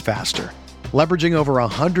candidates faster. Leveraging over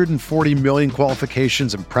 140 million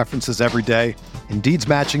qualifications and preferences every day, Indeed's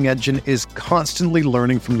matching engine is constantly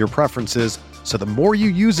learning from your preferences, so the more you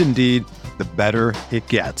use Indeed, the better it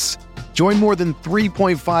gets. Join more than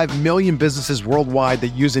 3.5 million businesses worldwide that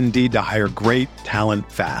use Indeed to hire great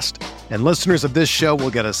talent fast. And listeners of this show will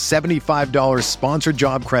get a $75 sponsored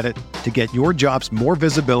job credit to get your jobs more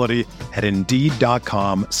visibility at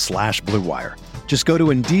Indeed.com/Blue Wire. Just go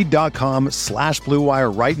to Indeed.com/Blue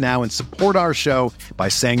Wire right now and support our show by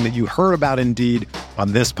saying that you heard about Indeed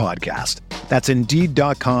on this podcast. That's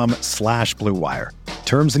Indeed.com/Blue Wire.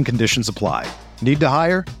 Terms and conditions apply. Need to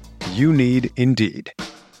hire? You need Indeed.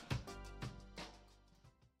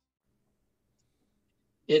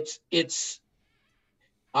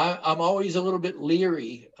 I'm always a little bit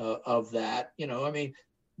leery of that. You know, I mean,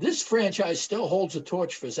 this franchise still holds a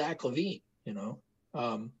torch for Zach LaVine. You know,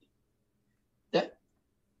 that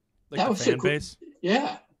was fan base.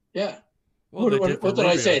 Yeah. Well, what did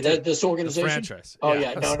I say? This organization? The franchise. Oh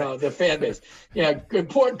yeah, no, the fan base. Yeah,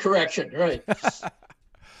 important correction. Right.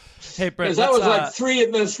 Hey, Britt, because that was like 3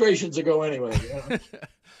 administrations ago, anyway. You know?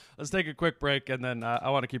 Let's take a quick break, and then I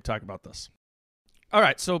want to keep talking about this. All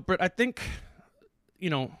right, so Britt, I think, you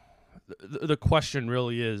know, the question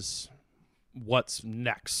really is what's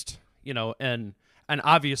next, you know, and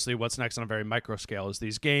obviously what's next on a very micro scale is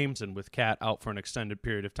these games, and with Cat out for an extended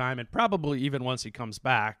period of time, and probably even once he comes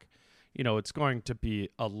back, you know, it's going to be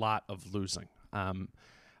a lot of losing.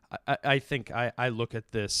 I think I look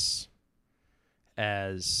at this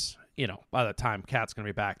as, you know, by the time Cat's going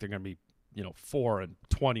to be back, they're going to be, you know,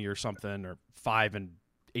 4-20 or something, or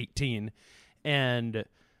 5-18. And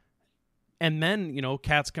then, you know,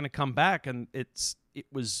 Cat's going to come back, and it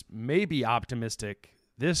was maybe optimistic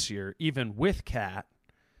this year, even with Cat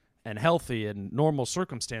and healthy and normal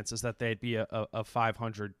circumstances, that they'd be a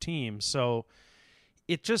 500 team. So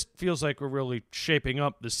it just feels like we're really shaping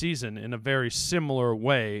up the season in a very similar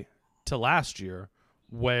way to last year,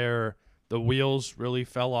 where the wheels really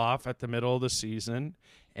fell off at the middle of the season,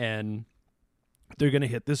 and they're going to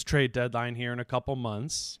hit this trade deadline here in a couple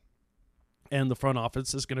months. And the front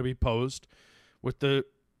office is going to be posed with the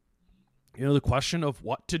question of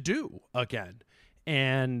what to do again.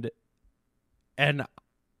 And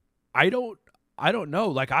I don't know.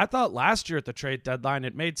 Like, I thought last year at the trade deadline,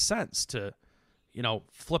 it made sense to, you know,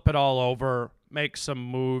 flip it all over, make some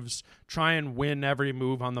moves, try and win every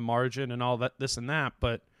move on the margin and all that, this and that.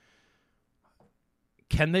 But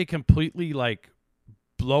can they completely, like,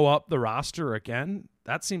 blow up the roster again?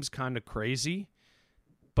 That seems kind of crazy.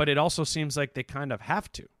 But it also seems like they kind of have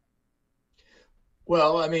to.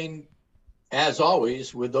 Well, I mean, as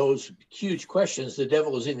always, with those huge questions, the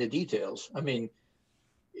devil is in the details. I mean,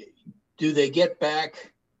 do they get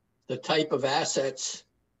back the type of assets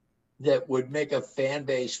that would make a fan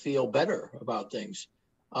base feel better about things?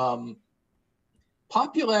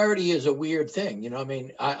 Popularity is a weird thing. You know, I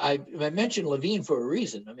mean, I mentioned LaVine for a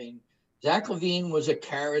reason. I mean, Zach LaVine was a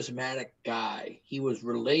charismatic guy. He was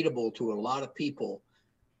relatable to a lot of people.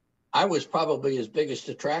 I was probably his biggest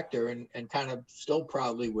detractor, and kind of still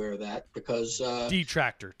probably wear that because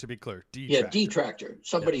detractor, to be clear. Detractor.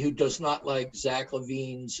 Somebody who does not like Zach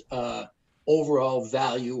LaVine's overall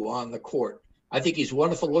value on the court. I think he's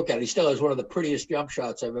wonderful to look at. He still has one of the prettiest jump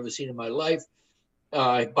shots I've ever seen in my life.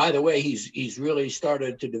 By the way, he's really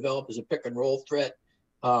started to develop as a pick and roll threat.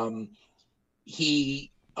 He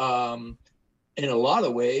in a lot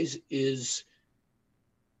of ways is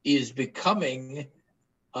becoming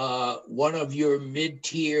one of your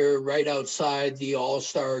mid-tier, right outside the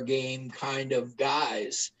all-star game kind of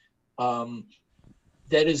guys that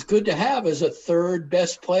is good to have as a third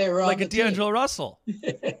best player on like the a D'Angelo team. Russell.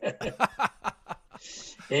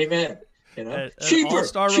 Amen. You know, an cheaper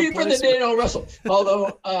than D'Angelo Russell.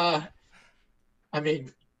 Although, I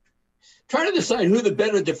mean, trying to decide who the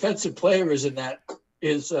better defensive player is in that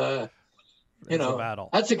is, you know,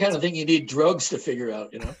 that's the kind of thing you need drugs to figure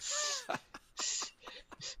out, you know.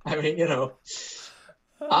 I mean, you know,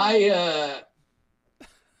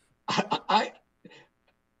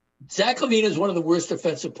 Zach LaVine is one of the worst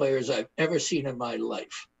defensive players I've ever seen in my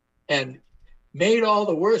life, and made all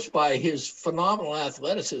the worse by his phenomenal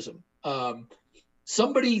athleticism.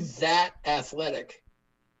 Somebody that athletic,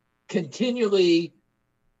 continually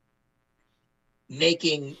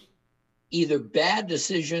making either bad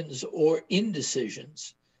decisions or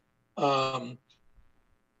indecisions. It's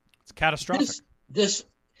catastrophic.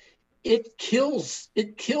 It kills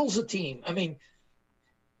a team. I mean,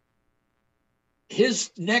 his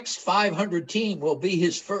next 500 team will be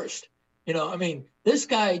his first. You know, I mean, this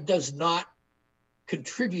guy does not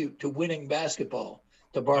contribute to winning basketball.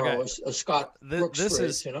 to borrow a Scott Brooks this phrase,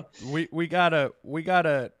 is, you know. We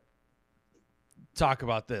gotta talk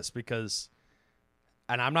about this because,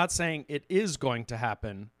 and I'm not saying it is going to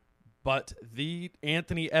happen, but the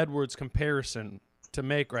Anthony Edwards comparison to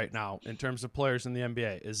make right now in terms of players in the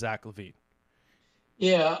NBA is Zach LaVine.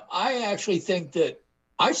 Yeah, I actually think that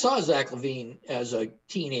I saw Zach LaVine as a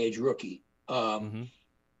teenage rookie.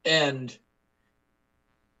 And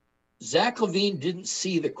Zach LaVine didn't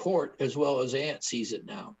see the court as well as Ant sees it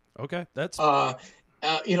now. Okay, that's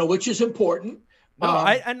which is important. No,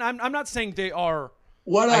 I'm not saying they are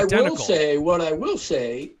identical. What I will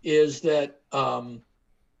say is that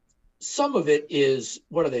some of it is,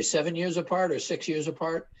 what are they, 7 years apart or 6 years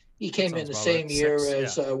apart? He came in the same year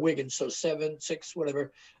as Wiggins, so 7, 6,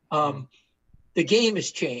 whatever. The game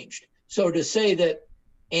has changed. So to say that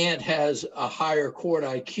Ant has a higher court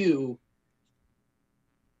IQ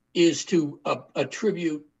is to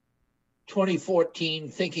attribute 2014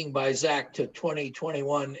 thinking by Zach to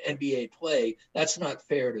 2021 NBA play. That's not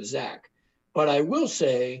fair to Zach. But I will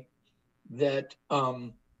say that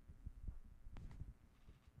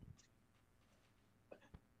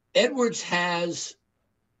Edwards has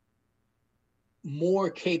more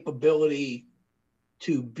capability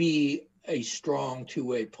to be a strong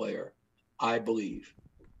two-way player, I believe.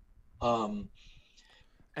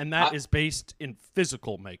 And that is based in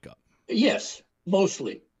physical makeup. Yes,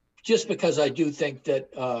 mostly. Just because I do think that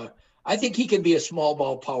I think he can be a small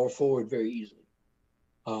ball power forward very easily.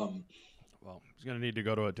 Well, he's going to need to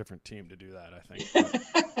go to a different team to do that, I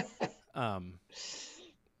think.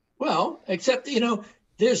 Well, except,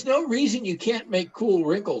 there's no reason you can't make cool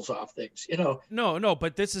wrinkles off things, No,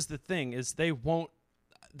 but this is the thing, is they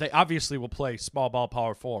obviously will play small ball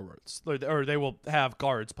power forwards, or they will have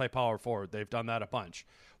guards play power forward. They've done that a bunch.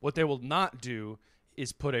 What they will not do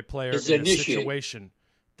is put a player in a situation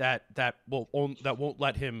that won't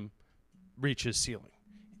let him reach his ceiling.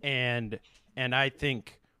 And I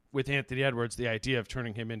think with Anthony Edwards, the idea of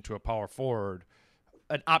turning him into a power forward,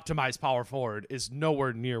 an optimized power forward, is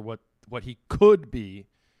nowhere near what he could be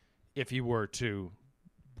if he were to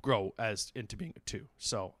grow into being a 2.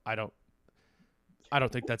 So I don't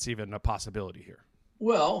think that's even a possibility here.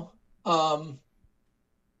 Well,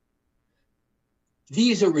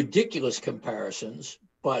 these are ridiculous comparisons,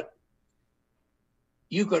 but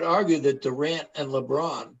you could argue that Durant and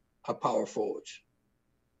LeBron are power forwards.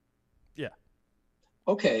 Yeah.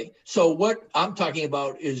 Okay. So what I'm talking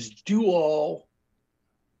about is dual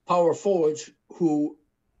power forwards who,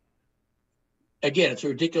 again, it's a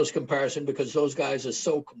ridiculous comparison because those guys are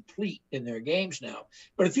so complete in their games now.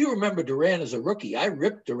 But if you remember Durant as a rookie, I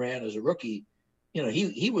ripped Durant as a rookie.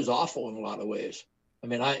 He was awful in a lot of ways. I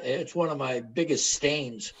mean, it's one of my biggest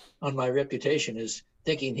stains on my reputation is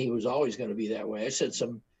thinking he was always going to be that way. I said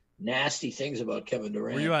some nasty things about Kevin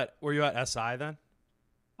Durant. Were you at SI then?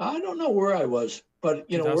 I don't know where I was, but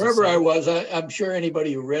wherever I was, I'm sure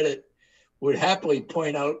anybody who read it would happily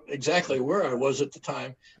point out exactly where I was at the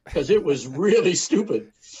time because it was really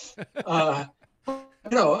stupid. I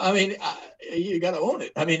mean, you got to own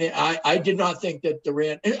it. I mean, I did not think that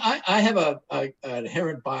Durant. I have an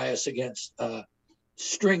inherent bias against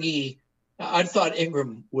stringy. I thought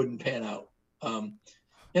Ingram wouldn't pan out.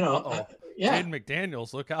 Yeah. Jaden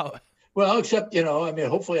McDaniels, look out. Well, except I mean,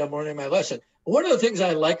 hopefully I'm learning my lesson. One of the things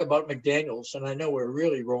I like about McDaniels, and I know we're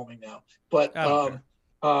really roaming now, but Jaden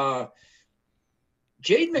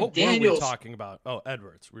McDaniels. What were we talking about? Oh,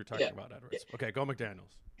 Edwards. We were talking about Edwards. Okay, go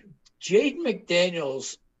McDaniels. Jaden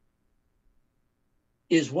McDaniels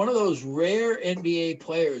is one of those rare NBA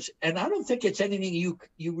players, and I don't think it's anything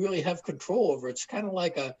you really have control over. It's kind of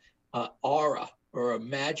like a aura or a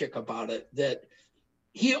magic about it that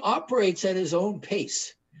he operates at his own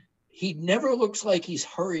pace. He never looks like he's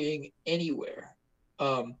hurrying anywhere.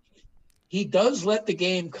 He does let the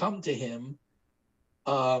game come to him.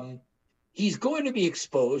 He's going to be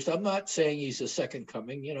exposed. I'm not saying he's a second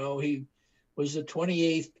coming. He was the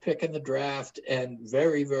 28th pick in the draft and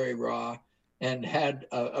very, very raw and had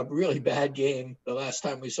a really bad game the last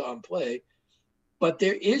time we saw him play. But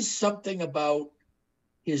there is something about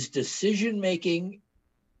his decision-making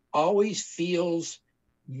always feels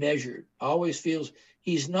measured, always feels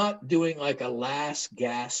he's not doing like a last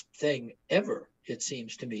gasp thing ever, it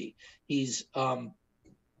seems to me. He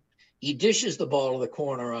dishes the ball to the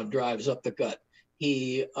corner on drives up the gut.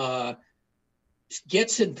 He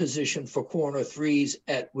gets in position for corner threes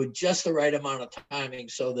with just the right amount of timing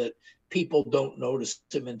so that people don't notice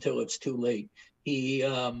him until it's too late. He,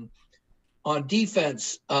 on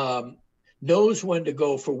defense, knows when to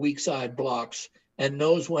go for weak side blocks and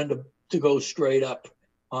knows when to go straight up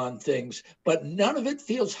on things, but none of it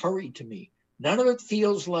feels hurried to me. None of it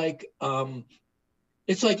feels like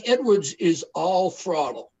it's like Edwards is all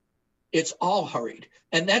throttle. It's all hurried,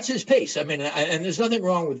 and that's his pace. I mean, and there's nothing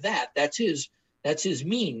wrong with that. That's his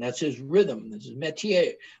mean. That's his rhythm. That's his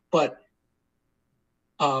métier. But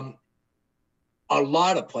a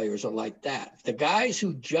lot of players are like that. The guys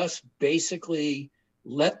who just basically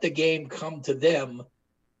let the game come to them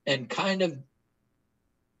and kind of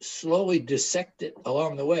slowly dissect it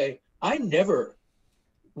along the way. I never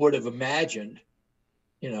would have imagined,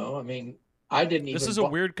 I mean, I didn't even. This is a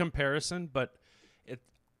weird comparison, but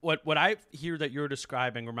what I hear that you're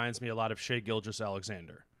describing reminds me a lot of Shai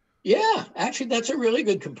Gilgeous-Alexander. Yeah, actually, that's a really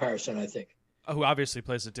good comparison, I think. Who obviously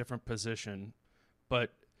plays a different position, but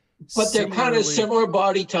they're kind of similar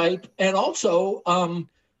body type, and also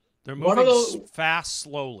they're moving fast,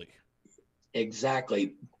 slowly.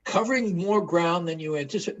 Exactly, covering more ground than you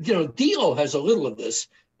anticipate. D'Lo has a little of this,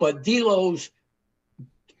 but D'Lo's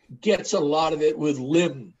gets a lot of it with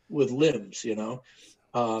limbs.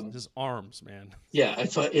 His arms, man. Yeah,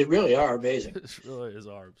 it really are amazing. It really is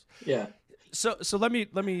arms. Yeah. So let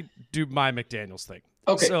me do my McDaniels thing.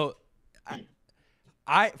 Okay. So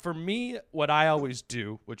for me, what I always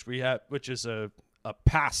do, which is a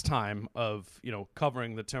pastime of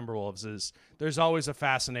covering the Timberwolves, is there's always a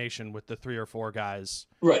fascination with the 3 or 4 guys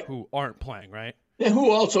who aren't playing, right? And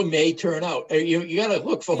who also may turn out. You got to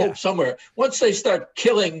look for hope somewhere. Once they start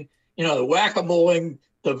killing, the whack-a-moling,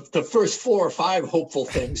 the first 4 or 5 hopeful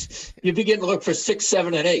things, you begin to look for 6,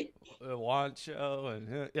 7, and 8. Wancho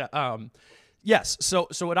and yes. So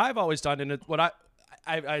what I've always done, and what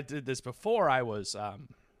I did this before I was,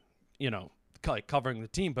 like covering the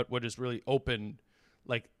team, but what has really opened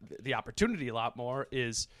like the opportunity a lot more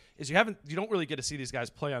is you don't really get to see these guys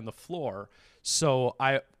play on the floor. So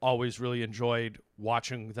I always really enjoyed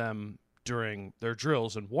watching them during their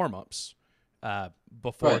drills and warm-ups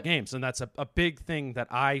before games. And that's a big thing that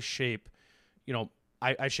I shape,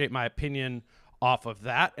 I shape my opinion off of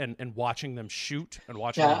that and watching them shoot and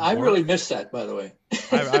watching them I really miss that, by the way.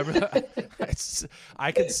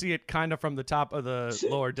 I can see it kind of from the top of the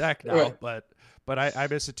lower deck now, but I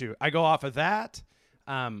miss it too. I go off of that.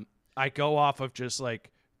 I go off of just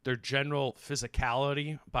like their general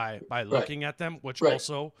physicality by looking at them, which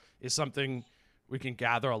also is something we can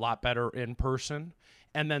gather a lot better in person.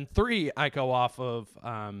 And then 3, I go off of,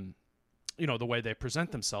 the way they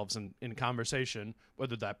present themselves in conversation,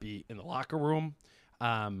 whether that be in the locker room,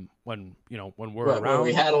 when we're around. When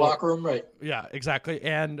we had a locker room, right? Yeah, exactly.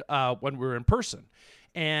 And when we're in person,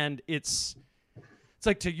 and it's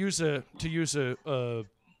like to use a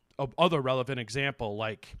other relevant example,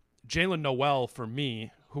 like Jalen Noel for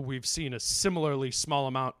me, who we've seen a similarly small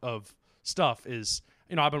amount of stuff, is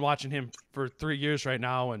I've been watching him for 3 years right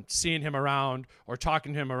now and seeing him around or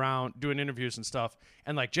talking to him around, doing interviews and stuff.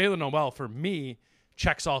 And like Jalen Noel for me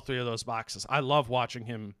checks all 3 of those boxes. I love watching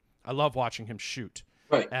him. I love watching him shoot.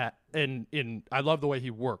 Right. And I love the way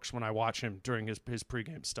he works when I watch him during his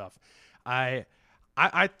pregame stuff. I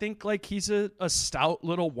think like he's a stout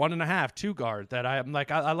little 1.5, 2 guard that I'm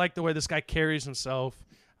like, I like the way this guy carries himself.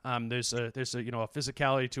 There's a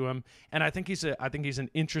physicality to him, and I think he's an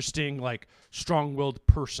interesting, like, strong-willed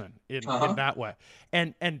person in that way.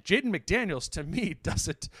 And Jaden McDaniels to me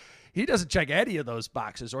doesn't check any of those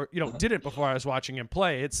boxes, or didn't before I was watching him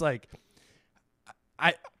play. It's like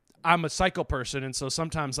I'm a cycle person, and so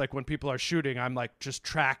sometimes like when people are shooting, I'm like just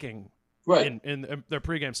tracking in their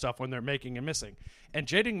pregame stuff when they're making and missing. And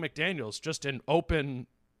Jaden McDaniels just in open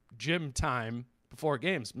gym time before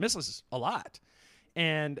games misses a lot.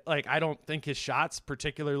 And like, I don't think his shot's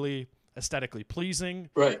particularly aesthetically pleasing.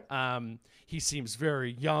 Right. He seems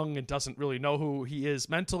very young and doesn't really know who he is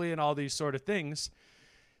mentally and all these sort of things.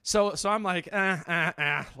 So I'm like,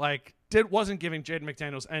 wasn't giving Jaden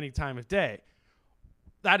McDaniels any time of day.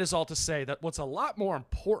 That is all to say that what's a lot more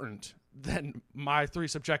important than my 3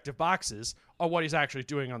 subjective boxes are what he's actually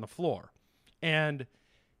doing on the floor. And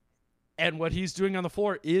what he's doing on the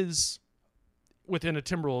floor is, within a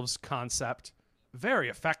Timberwolves concept, very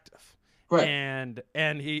effective. Right. And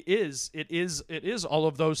it is all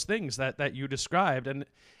of those things that you described. And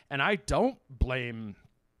I don't blame,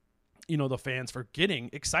 the fans for getting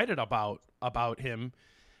excited about him.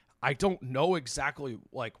 I don't know exactly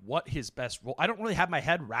like what his best role. I don't really have my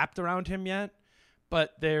head wrapped around him yet,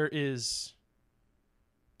 but there's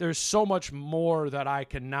so much more that I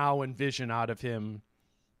can now envision out of him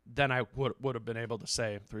than I would have been able to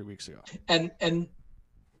say 3 weeks ago. And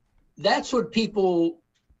that's what people,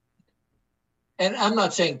 and I'm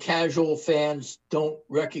not saying casual fans don't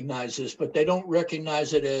recognize this, but they don't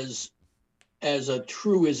recognize it as a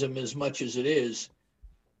truism as much as it is.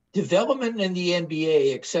 development in the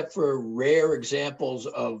NBA, except for rare examples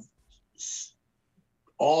of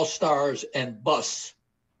all-stars and busts,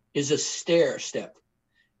 is a stair step.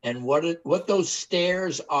 And what those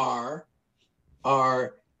stairs are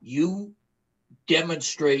you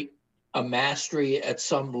demonstrate a mastery at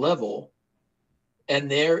some level,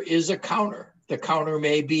 and there is a counter. The counter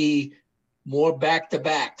may be more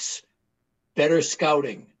back-to-backs, better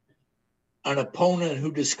scouting, an opponent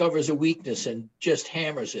who discovers a weakness and just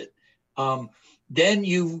hammers it. Then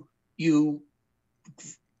you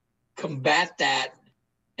combat that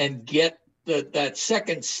and get that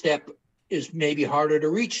second step is maybe harder to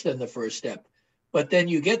reach than the first step. But then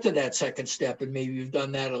you get to that second step and maybe you've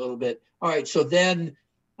done that a little bit. All right, so then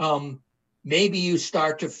maybe you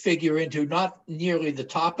start to figure into not nearly the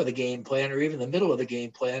top of the game plan or even the middle of the game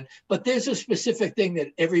plan, but there's a specific thing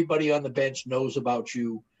that everybody on the bench knows about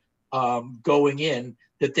you going in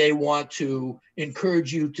that they want to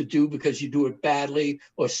encourage you to do because you do it badly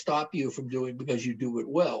or stop you from doing because you do it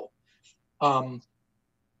well.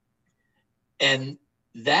 And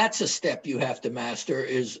that's a step you have to master,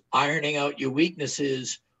 is ironing out your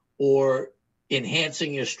weaknesses or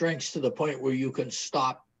enhancing your strengths to the point where you can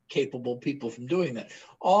stop capable people from doing that.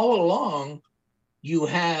 All along, you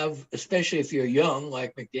have, especially if you're young,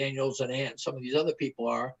 like McDaniels and Ant, some of these other people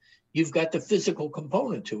are, you've got the physical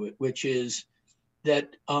component to it, which is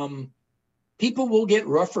that people will get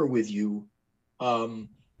rougher with you.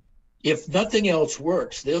 If nothing else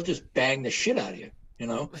works, they'll just bang the shit out of you, you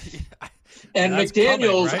know? And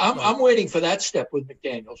McDaniels, coming, right? I'm waiting for that step with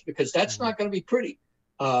McDaniels because that's not going to be pretty.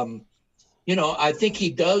 You know, I think he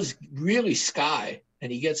does really sky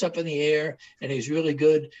and he gets up in the air and he's really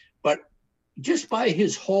good. But just by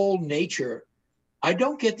his whole nature, I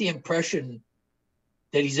don't get the impression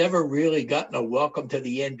that he's ever really gotten a welcome to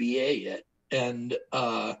the NBA yet. And,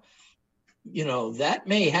 you know, that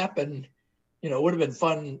may happen. You know, it would have been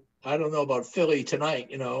fun. I don't know about Philly tonight,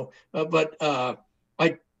 you know, but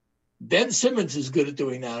Ben Simmons is good at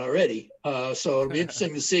doing that already. So it'll be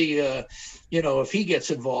interesting to see, you know, if he gets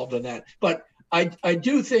involved in that. But I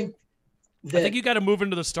do think that. I think you got to move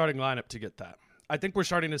into the starting lineup to get that. I think we're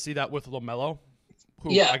starting to see that with LaMelo.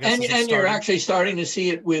 Yeah, and you're actually starting to see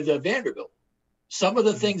it with Vanderbilt. Some of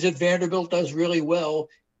the things that Vanderbilt does really well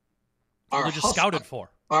are just scouted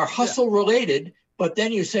for. Are hustle related, but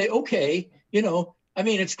then you say, okay, you know, I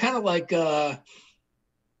mean, it's kind of like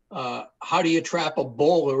how do you trap a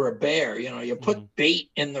bull or a bear? You know, you put bait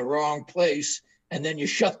in the wrong place and then you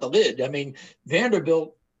shut the lid. I mean,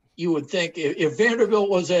 Vanderbilt, you would think if Vanderbilt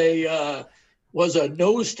was a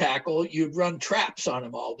nose tackle, you'd run traps on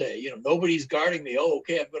him all day. You know, nobody's guarding me. Oh,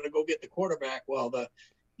 okay, I'm going to go get the quarterback while the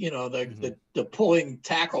pulling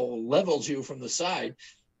tackle levels you from the side.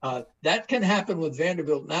 That can happen with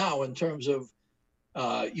Vanderbilt now in terms of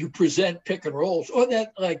you present pick and rolls or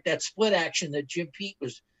that split action that Jim Pete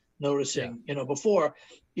was noticing, you know, before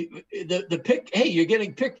the pick. Hey, you're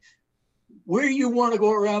getting picked where you want to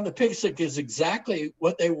go around the pick stick is exactly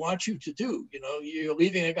what they want you to do. You know, you're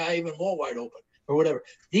leaving a guy even more wide open or whatever.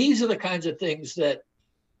 These are the kinds of things that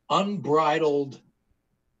unbridled,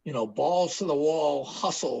 you know, balls to the wall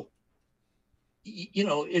hustle. You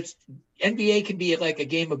know, it's NBA can be like a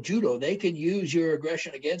game of judo. They can use your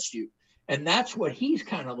aggression against you. And that's what he's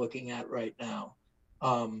kind of looking at right now.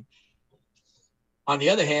 On the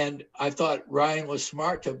other hand, I thought Ryan was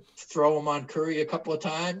smart to throw him on Curry a couple of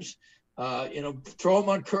times. You know, throw him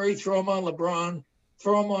on Curry, throw him on LeBron,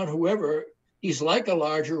 throw him on whoever. He's like a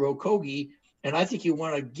larger Okogie. And I think you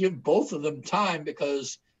want to give both of them time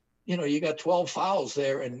because, you know, you got 12 fouls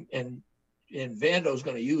there and Vando's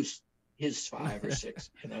going to use his 5 or 6,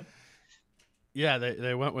 you know. Yeah,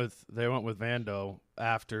 they went with Vando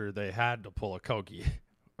after they had to pull a Kogi.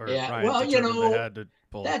 Yeah, Ryan, well, you know,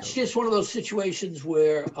 that's just one of those situations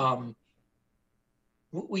where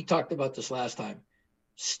we talked about this last time.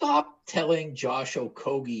 Stop telling Josh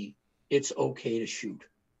Okogie it's okay to shoot.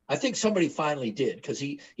 I think somebody finally did because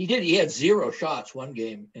he had 0 shots one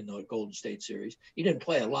game in the Golden State series. He didn't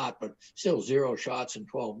play a lot, but still 0 shots in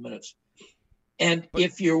 12 minutes. And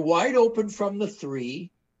if you're wide open from the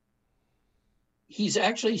 3, he's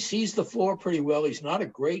actually sees the floor pretty well. He's not a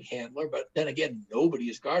great handler, but then again, nobody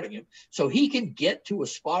is guarding him. So he can get to a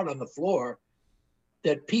spot on the floor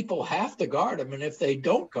that people have to guard him. And if they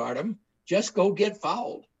don't guard him, just go get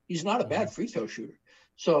fouled. He's not a bad free throw shooter.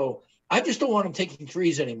 So I just don't want him taking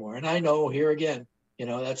threes anymore. And I know here again, you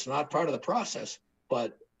know, that's not part of the process,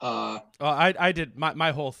 but I did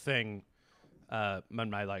my whole thing in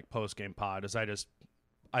my like post game pod is I just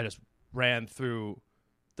ran through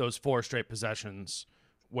those 4 straight possessions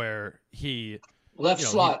where he Left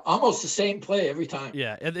slot, almost the same play every time.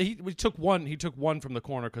 Yeah, and he took one. He took one from the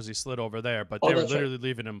corner because he slid over there, but they were literally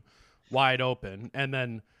leaving him wide open. And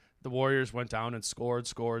then the Warriors went down and scored.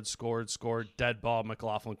 Dead ball.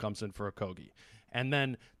 McLaughlin comes in for a Kogi. And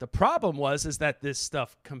then the problem is that this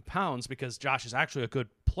stuff compounds because Josh is actually a good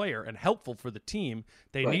player and helpful for the team.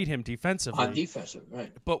 They need him defensively. On defensive,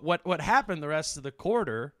 right. But what happened the rest of the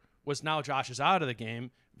quarter was now Josh is out of the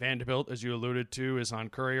game. Vanderbilt, as you alluded to, is on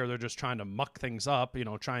Curry, or they're just trying to muck things up,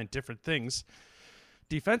 trying different things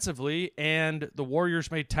defensively. And the Warriors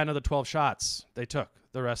made 10 of the 12 shots they took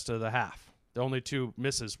the rest of the half. The only two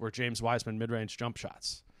misses were James Wiseman mid-range jump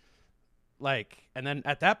shots. And then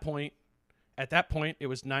at that point, it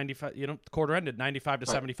was 95. The quarter ended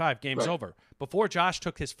 95-75. Game's over. Before Josh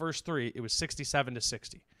took his first three, it was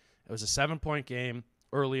 67-60. It was a 7-point game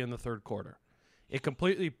early in the third quarter. It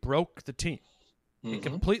completely broke the team. It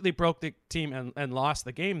completely broke the team and lost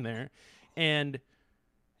the game there, and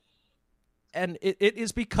it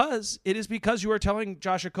is because you are telling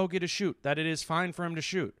Josh Okogie to shoot, that it is fine for him to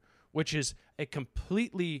shoot, which is a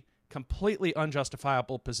completely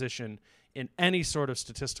unjustifiable position in any sort of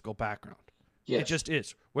statistical background. Yes. It just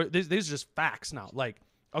is. These are just facts now. Like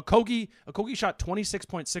Okogie shot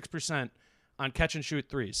 26.6% on catch and shoot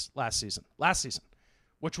threes last season,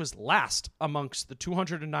 which was last amongst the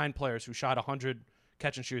 209 players who shot 100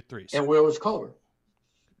 catch and shoot threes. And where was Culver?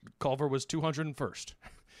 Culver was 201st.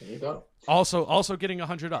 There you go. Also getting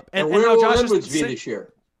 100 up. And where will Edwards be this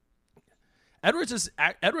year? Edwards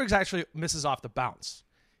actually misses off the bounce.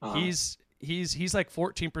 Uh-huh. He's like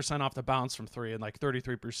 14% off the bounce from three and like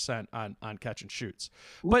 33% on catch and shoots.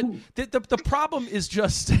 But the problem is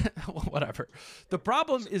just whatever. The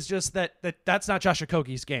problem is just that's not Josh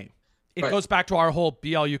Okogie's game. It goes back to our whole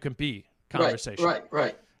be all you can be conversation.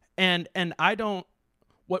 Right. And I don't.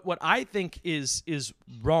 What I think is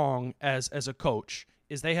wrong as a coach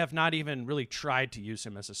is they have not even really tried to use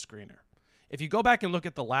him as a screener. If you go back and look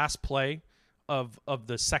at the last play of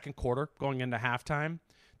the second quarter going into halftime,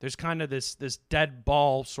 there's kind of this dead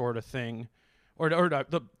ball sort of thing, or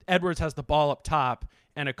the Edwards has the ball up top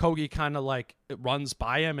and Okogie kind of like it runs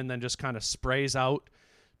by him and then just kind of sprays out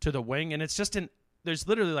to the wing, and it's just there's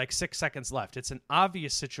literally like 6 seconds left. It's an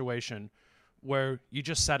obvious situation where you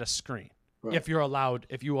just set a screen. Right. If you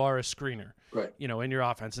are a screener, in your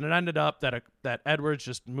offense. And it ended up that Edwards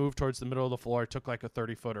just moved towards the middle of the floor, took like a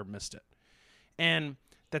 30-footer, missed it. And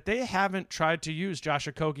that they haven't tried to use Josh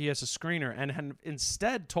Okogie as a screener and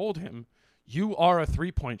instead told him, you are a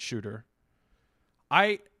three-point shooter.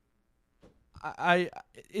 It's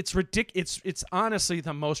ridiculous. It's honestly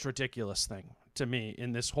the most ridiculous thing to me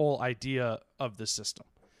in this whole idea of the system.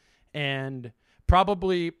 And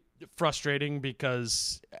probably frustrating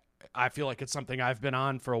because I feel like it's something I've been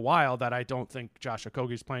on for a while that I don't think Josh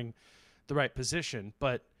Okogie's playing the right position.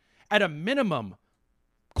 But at a minimum,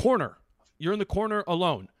 corner. You're in the corner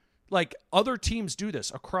alone. Like other teams do this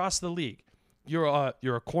across the league. You're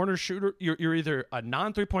a corner shooter. You're either a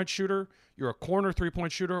non-3-point shooter, you're a corner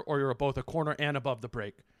 3-point shooter, or you're both a corner and above the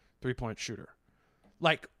break 3-point shooter.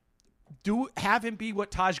 Like, have him be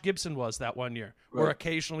what Taj Gibson was that one year, where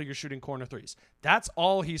occasionally you're shooting corner threes. That's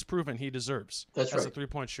all he's proven he deserves as a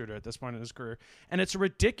 3-point shooter at this point in his career. And it's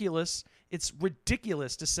ridiculous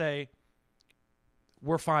to say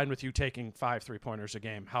we're fine with you taking 5 3-pointers a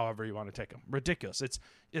game, however you want to take them. Ridiculous.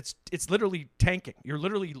 It's literally tanking. You're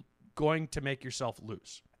literally going to make yourself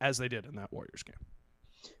lose, as they did in that Warriors game.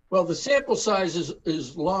 Well, the sample size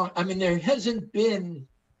is long. I mean, there hasn't been.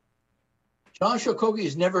 Josh Okogie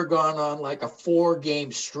has never gone on like a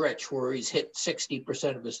 4-game stretch where he's hit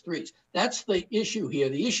 60% of his threes. That's the issue here.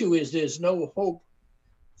 The issue is there's no hope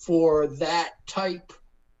for that type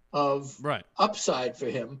of upside for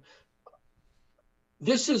him.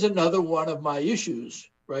 This is another one of my issues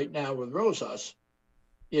right now with Rosas,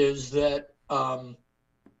 is that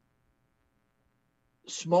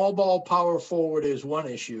small ball power forward is one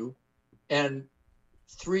issue, and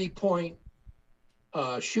 3-point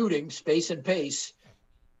shooting, space and pace,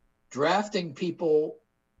 drafting people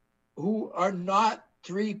who are not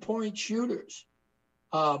 3-point shooters.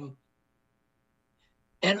 And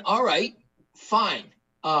all right, fine.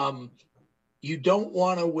 You don't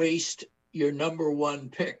want to waste your number 1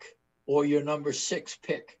 pick or your number 6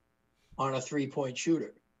 pick on a 3-point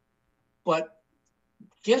shooter. But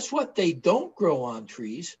guess what? They don't grow on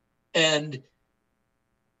trees. And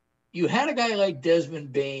you had a guy like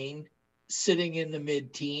Desmond Bane sitting in the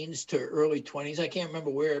mid-teens to early 20s. I can't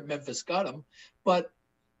remember where Memphis got him, but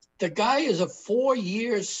the guy is a 4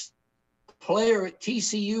 years player at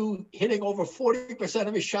TCU, hitting over 40%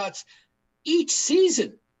 of his shots each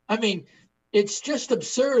season. I mean, it's just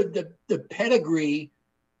absurd, the pedigree.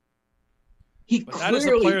 That is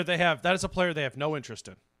a player they have. That is a player they have no interest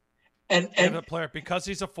in. And a player because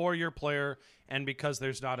he's a 4-year player, and because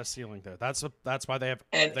there's not a ceiling there. That's why they have.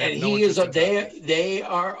 And they have no he is interest in they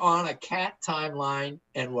are on a cat timeline.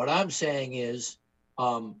 And what I'm saying is,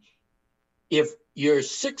 if your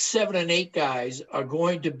 6, 7, and 8 guys are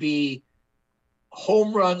going to be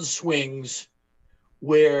home run swings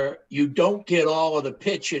where you don't get all of the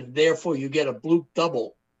pitch and therefore you get a bloop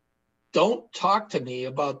double, don't talk to me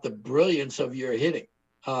about the brilliance of your hitting.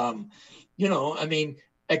 I mean,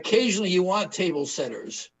 occasionally you want table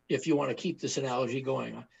setters if you want to keep this analogy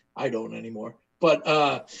going. I don't anymore.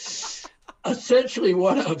 But essentially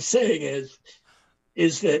what I'm saying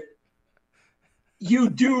is that you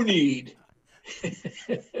do need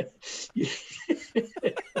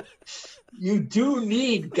you do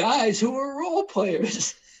need guys who are role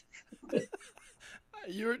players.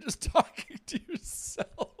 You were just talking to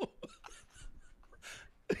yourself.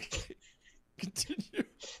 Continue.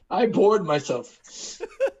 I bored myself.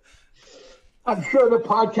 I'm sure the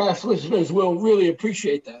podcast listeners will really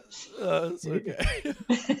appreciate that. It's okay.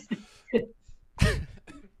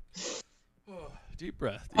 Deep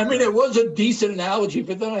breath. It was a decent analogy,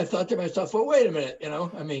 but then I thought to myself, well, wait a minute,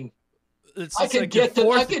 I could cut to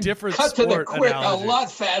the quick analogy. A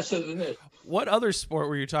lot faster than this. What other sport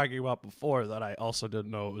were you talking about before that I also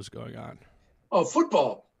didn't know what was going on? Oh,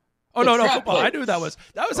 football. Oh, no, football. Play. I knew that was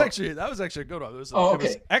actually a good one. It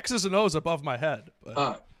was X's and O's above my head.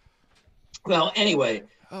 But. Well, anyway,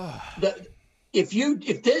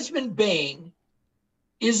 if Desmond Bain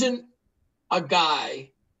isn't a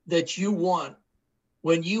guy that you want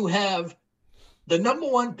when you have the number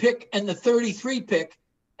 1 pick and the 33 pick,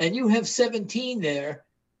 and you have 17 there,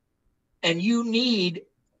 and you need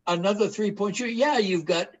another 3-point shooter. Yeah, you've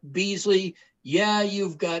got Beasley. Yeah,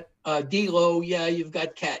 you've got D'Lo. Yeah, you've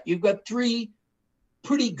got Cat. You've got 3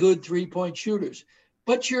 pretty good 3-point shooters.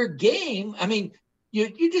 But your game,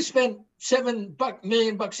 you just spent $7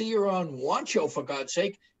 million a year on Juancho, for God's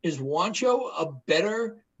sake. Is Juancho a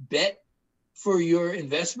better bet for your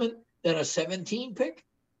investment than a 17 pick?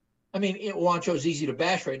 Juancho's easy to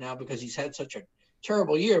bash right now because he's had such a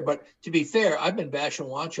terrible year. But to be fair, I've been bashing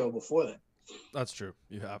Juancho before then. That's true.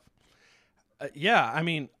 You have.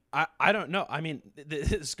 I don't know.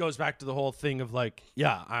 This goes back to the whole thing of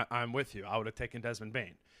I'm with you. I would have taken Desmond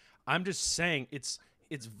Bain. I'm just saying this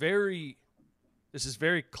is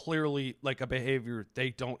very clearly like a behavior they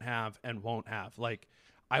don't have and won't have.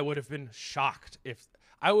 I would have been shocked if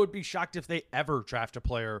they ever draft a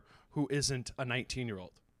player who isn't a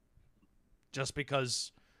 19-year-old. Just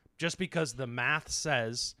because the math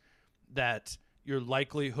says that your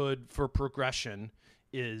likelihood for progression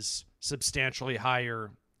is substantially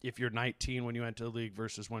higher if you're 19 when you enter the league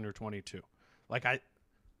versus when you're 22.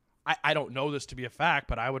 I don't know this to be a fact,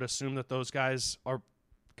 but I would assume that those guys are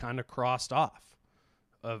kind of crossed off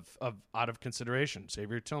of out of consideration.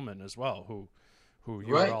 Xavier Tillman as well, who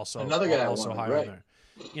you're also another guy also higher in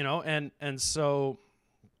there. And so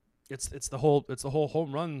it's the whole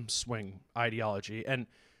home run swing ideology. And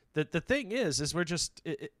the thing is we're just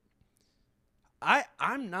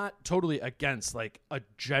I'm not totally against a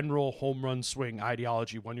general home run swing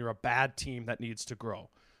ideology when you're a bad team that needs to grow.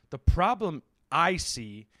 The problem I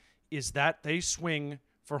see is that they swing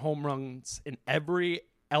for home runs in every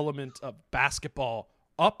element of basketball,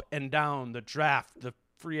 up and down the draft, the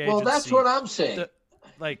free agency. Well, that's what I'm saying.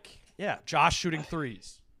 Josh shooting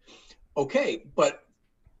threes. Okay, but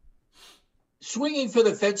swinging for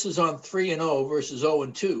the fences on 3-0 versus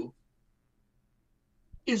 0-2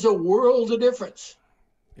 is a world of difference.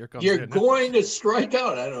 You're going to strike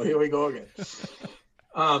out. I know. Here we go again.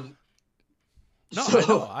 I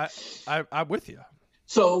know. I'm with you.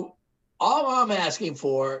 So all I'm asking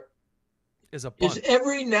for is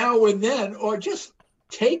every now and then, or just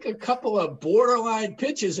take a couple of borderline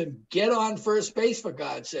pitches and get on first base, for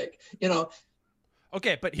God's sake.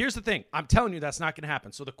 Okay, but here's the thing. I'm telling you that's not going to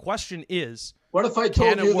happen. So the question is, what if I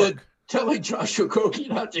told you that telling Josh Okogie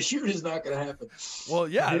not to shoot is not going to happen? Well,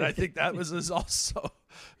 yeah, and I think that is also,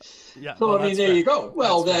 yeah. So, there you go.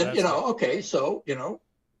 Well, then, okay, so,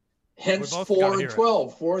 hence 4 and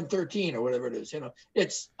 12, 4 and 13, or whatever it is.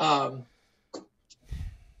 It's,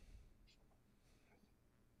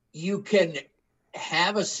 you can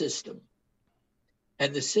have a system,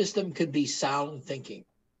 and the system could be sound thinking.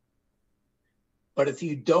 But if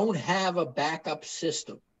you don't have a backup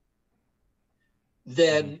system,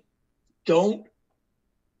 then don't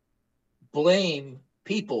blame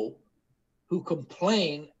people who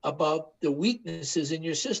complain about the weaknesses in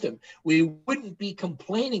your system. We wouldn't be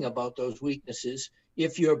complaining about those weaknesses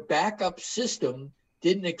if your backup system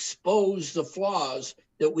didn't expose the flaws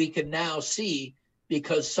that we can now see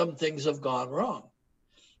because some things have gone wrong.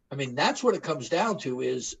 I mean, that's what it comes down to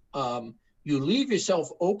is you leave yourself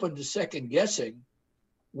open to second guessing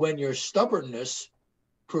when your stubbornness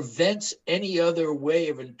prevents any other way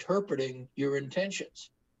of interpreting your intentions.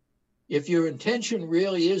 If your intention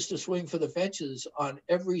really is to swing for the fences on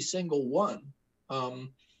every single one,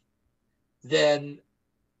 then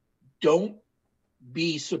don't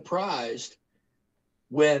be surprised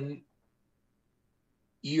when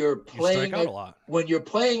you're playing when you're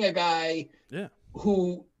playing a guy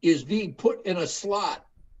who is being put in a slot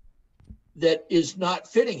that is not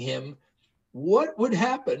fitting him. What would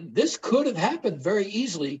happen? This could have happened very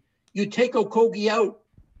easily. You take Okogie out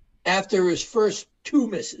after his first 2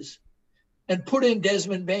 misses and put in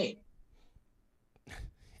Desmond Bain.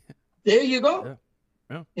 There you go.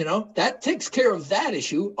 Yeah. You know, that takes care of that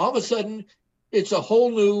issue. All of a sudden, it's a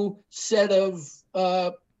whole new set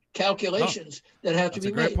of calculations that have to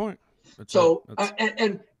be made. That's a great point. So,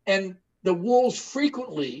 and the Wolves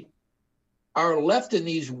frequently are left in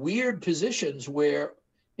these weird positions where,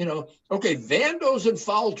 you know, okay, Vando's in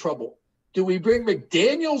foul trouble. Do we bring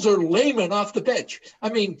McDaniels or Lehman off the bench? I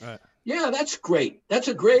mean, yeah, that's great. That's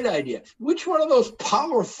a great idea. Which one of those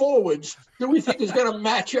power forwards do we think is going to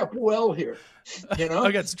match up well here? You know,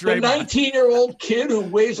 against the 19-year-old kid who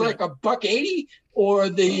weighs like $180, or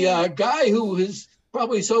the guy who is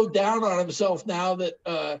probably so down on himself now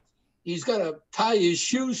that he's got to tie his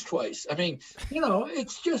shoes twice. I mean, you know,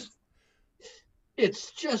 it's just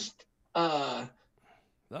no,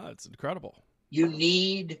 it's incredible. You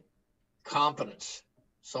need competence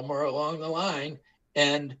somewhere along the line.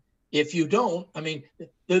 And if you don't, I mean,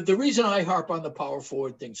 the reason I harp on the power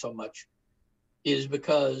forward thing so much is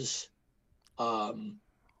because I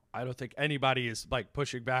don't think anybody is like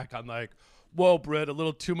pushing back on like, whoa, Britt, a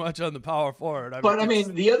little too much on the power forward. I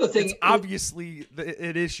mean, the other thing, it's obviously the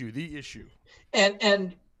issue.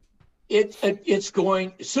 And it's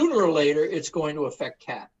going, sooner or later, it's going to affect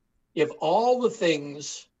Cat. If all the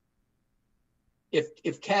things,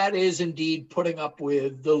 if Cat is indeed putting up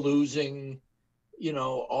with the losing, you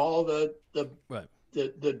know, all the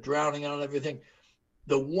drowning out and everything,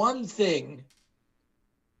 the one thing,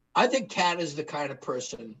 I think Cat is the kind of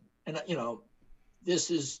person, and you know,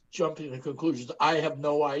 this is jumping to conclusions. I have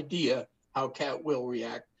no idea how Cat will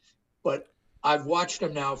react, but I've watched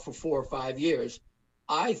him now for 4 or 5 years.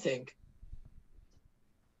 I think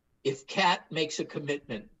if Cat makes a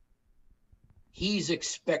commitment, he's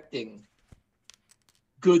expecting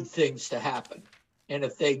good things to happen. And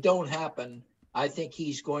if they don't happen, I think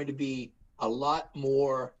he's going to be a lot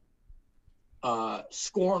more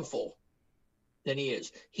scornful than he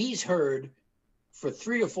is. He's heard for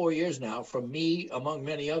 3 or 4 years now from me, among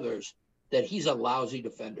many others, that he's a lousy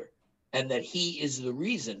defender and that he is the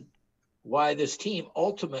reason why this team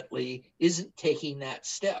ultimately isn't taking that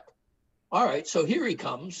step. All right, so here he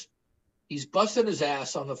comes. He's busting his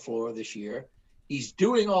ass on the floor this year. He's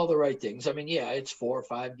doing all the right things. I mean, yeah, it's 4 or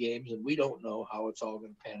 5 games, and we don't know how it's all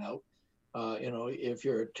going to pan out. You know, if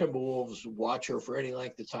you're a Timberwolves watcher for any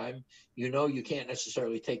length of time, you know you can't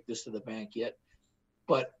necessarily take this to the bank yet.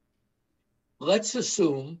 But let's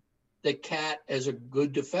assume that Cat, as a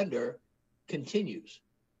good defender, continues.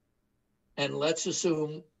 And let's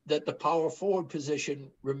assume that the power forward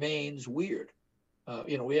position remains weird.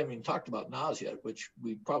 You know, we haven't even talked about Nas yet, which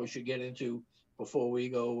we probably should get into before we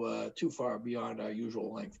go too far beyond our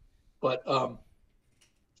usual length. But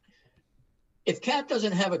if Cat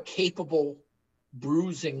doesn't have a capable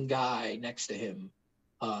bruising guy next to him,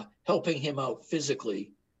 helping him out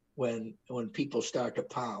physically when people start to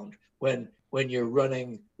pound, when you're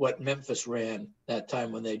running what Memphis ran that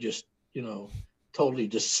time when they just, you know, totally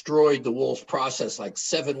destroyed the Wolves process like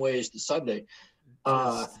 7 ways to Sunday.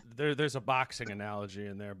 There's a boxing analogy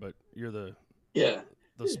in there, but you're the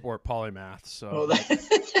sport polymath. So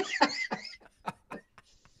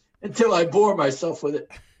until I bore myself with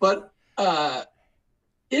it. But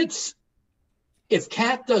it's, if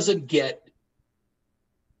Cat doesn't get,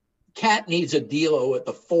 Cat needs a D'Lo at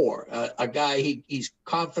the 4, a guy he's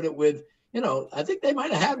confident with. You know, I think they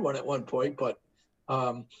might have had one at one point, but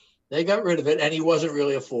they got rid of it, and he wasn't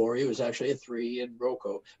really a 4. He was actually a 3 in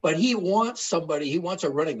Rocco. But he wants somebody. He wants a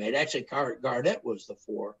running mate. Actually, Garnett was the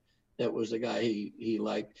 4. That was the guy he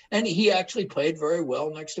liked, and he actually played very well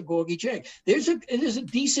next to Gorgie Chang. There's a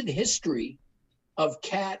decent history of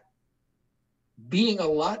Cat being a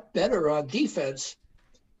lot better on defense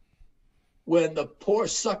when the poor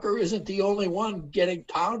sucker isn't the only one getting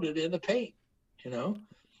pounded in the paint. You know.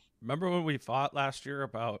 Remember when we fought last year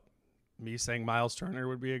about me saying Miles Turner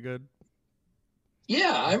would be a good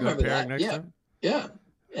Yeah, I remember that. Yeah, time. yeah,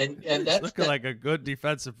 and He's that's looking like a good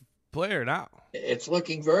defensive player now. It's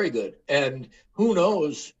looking very good, and who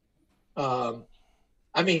knows?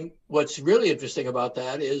 I mean, what's really interesting about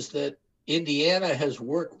that is that Indiana has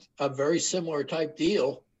worked a very similar type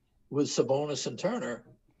deal with Sabonis and Turner,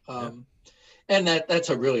 and that's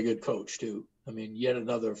a really good coach too. I mean, yet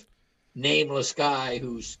another nameless guy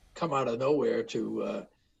who's come out of nowhere to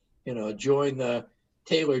join the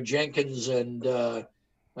Taylor Jenkins and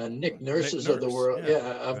Nick Nurses of the world,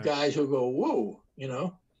 guys who go, whoa,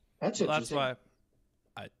 that's interesting. That's why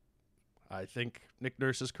I think Nick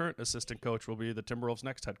Nurse's current assistant coach will be the Timberwolves'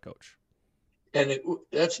 next head coach. And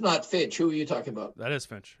that's not Finch. Who are you talking about? That is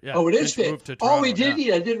Finch. Yeah. Oh, it is Finch. Toronto, he did.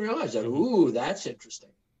 Yeah. I didn't realize that. Mm-hmm. Ooh, that's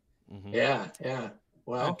interesting. Mm-hmm. Yeah.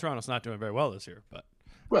 Well, and Toronto's not doing very well this year, but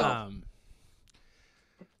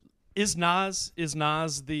is Nas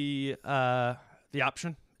the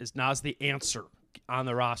option? Is Nas the answer on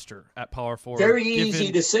the roster at power forward? Very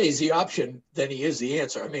easy to say is the option than he is the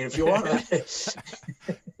answer. I mean, if you want to.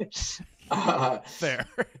 Fair.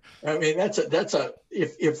 I mean, that's a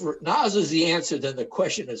if Nas is the answer, then the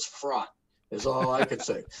question is fraught. Is all I can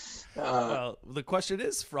say. Well, the question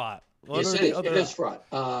is fraught. Yes, it is fraught.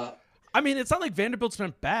 I mean, it's not like Vanderbilt's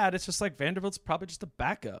been bad. It's just like Vanderbilt's probably just a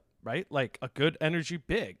backup, right? Like a good energy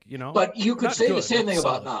big, But you could say the same thing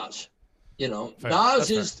about Nas. Fair.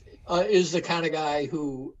 Nas is the kind of guy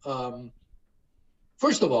who,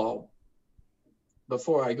 first of all,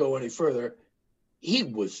 before I go any further, he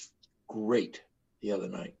was great the other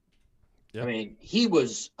night. Yep. I mean, he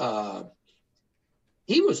was on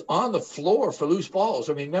the floor for loose balls.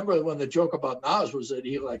 I mean, remember when the joke about Nas was that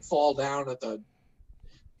he fall down at the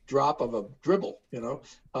drop of a dribble, and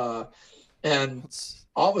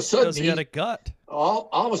all of a sudden he had a gut. All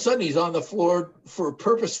of a sudden he's on the floor for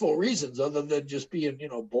purposeful reasons other than just being,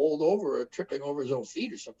 bowled over or tripping over his own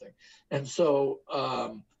feet or something. And so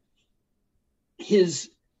his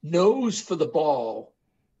nose for the ball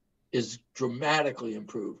is dramatically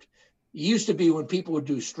improved. It used to be when people would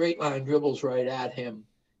do straight line dribbles right at him,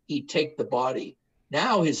 he'd take the body.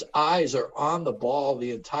 Now his eyes are on the ball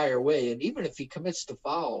the entire way. And even if he commits to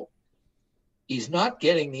foul, he's not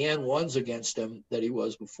getting the N1s against him that he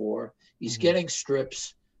was before. He's getting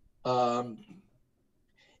strips. I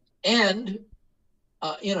think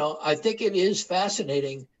it is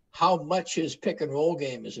fascinating how much his pick and roll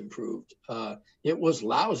game has improved. It was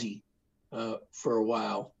lousy for a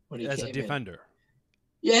while when he came in. As a defender.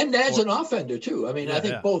 Yeah, and as an offender too. I mean, I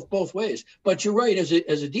think both ways. But you're right. As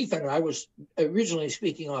a defender, I was originally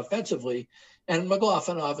speaking offensively, and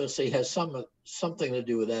McLaughlin obviously has something to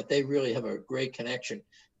do with that. They really have a great connection.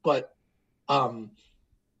 But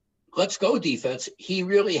let's go defense. He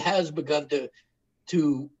really has begun to.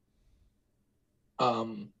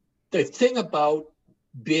 The thing about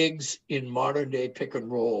bigs in modern day pick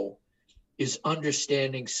and roll is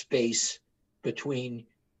understanding space between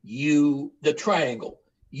you, the triangle.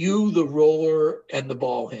 You, the roller, and the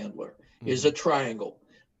ball handler is a triangle.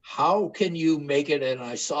 How can you make it an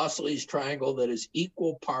isosceles triangle that is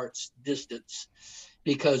equal parts distance?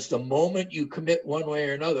 Because the moment you commit one way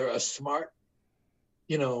or another, a smart,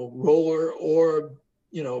 roller or,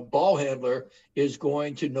 ball handler is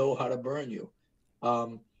going to know how to burn you.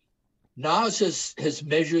 Nas has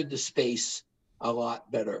measured the space a lot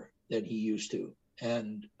better than he used to.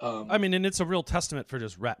 And and it's a real testament for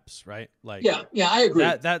just reps, right? Like, yeah, I agree.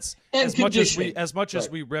 That's and as much as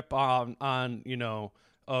we rip on you're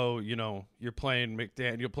playing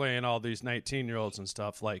McDaniel, you're playing all these 19-year-olds and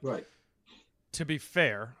stuff. Like, right. To be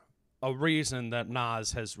fair, a reason that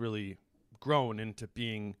Nas has really grown into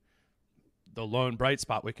being the lone bright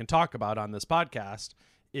spot we can talk about on this podcast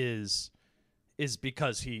is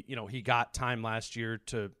because he got time last year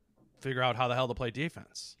to figure out how the hell to play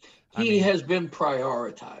defense. He has been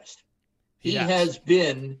prioritized. He has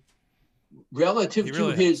been relative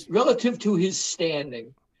to his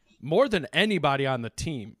standing more than anybody on the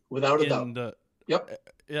team, without a doubt. Yeah,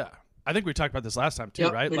 I think we talked about this last time too,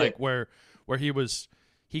 right? Like where he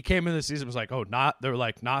came in the season was like, they were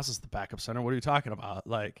like, Nas is the backup center. What are you talking about?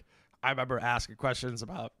 Like, I remember asking questions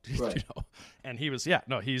about, and he was,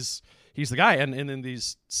 he's the guy. And in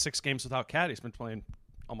these 6 games without Cat, he's been playing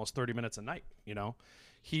almost 30 minutes a night.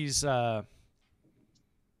 He's I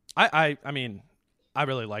mean, I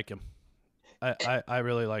really like him. I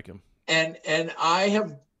really like him. And I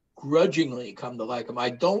have grudgingly come to like him.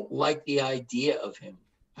 I don't like the idea of him.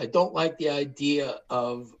 I don't like the idea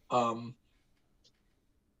of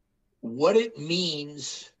what it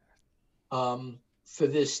means for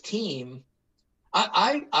this team.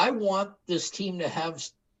 I want this team to have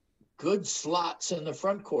good slots in the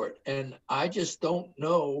front court. And I just don't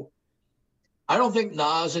know. I don't think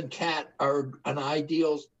Nas and Cat are an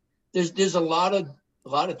ideal. There's a lot of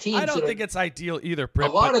teams. I don't think it's ideal either, Britt.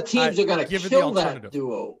 A lot of teams are going to kill that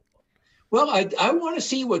duo. Well, I want to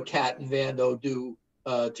see what Cat and Vando do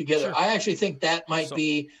together. Sure. I actually think that might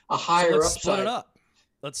be a higher let's upside.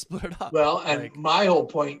 Let's split it up. Well, and my whole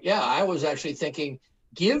point, I was actually thinking,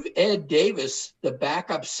 give Ed Davis the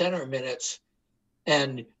backup center minutes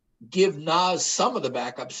and give Nas some of the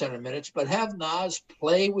backup center minutes, but have Nas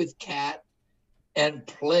play with Cat and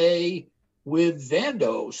play with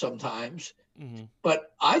Vando sometimes. Mm-hmm.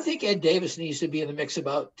 But I think Ed Davis needs to be in the mix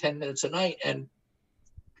about 10 minutes a night. And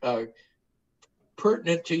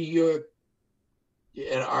pertinent to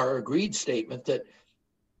our agreed statement that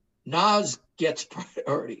Nas gets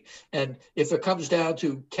priority. And if it comes down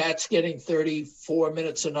to Cat's getting 34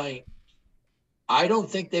 minutes a night, I don't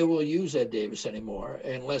think they will use Ed Davis anymore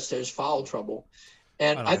unless there's foul trouble.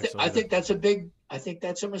 And I think that's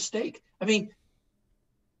a mistake. I mean,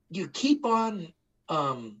 you keep on,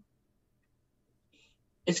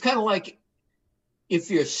 it's kind of like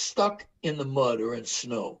if you're stuck in the mud or in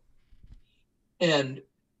snow. And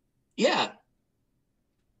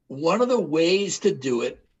one of the ways to do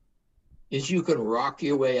it is you can rock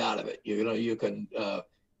your way out of it. You can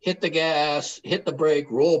hit the gas, hit the brake,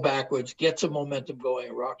 roll backwards, get some momentum going,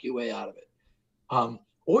 and rock your way out of it.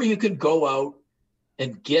 Or you could go out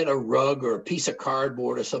and get a rug or a piece of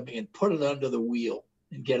cardboard or something and put it under the wheel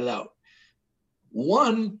and get it out.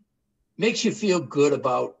 One makes you feel good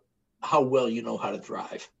about how well you know how to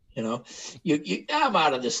drive. I'm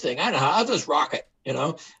out of this thing. I know how. I'll just rock it.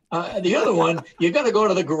 The other one, you got to go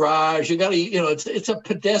to the garage. You got to, it's a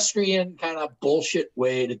pedestrian kind of bullshit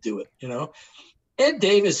way to do it. Ed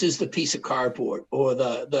Davis is the piece of cardboard or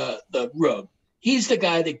the rug. He's the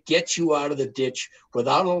guy that gets you out of the ditch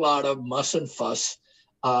without a lot of muss and fuss.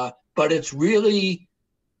 But it's really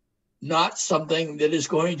not something that is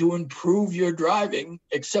going to improve your driving,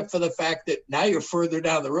 except for the fact that now you're further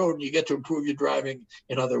down the road and you get to improve your driving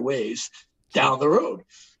in other ways down the road.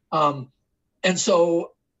 And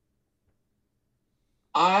so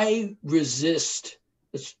I resist.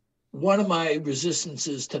 It's one of my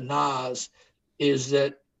resistances to Nas is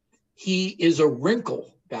that he is a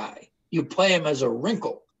wrinkle guy. You play him as a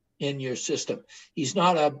wrinkle in your system. He's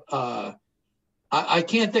not I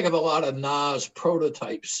can't think of a lot of Nas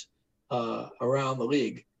prototypes around the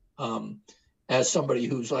league as somebody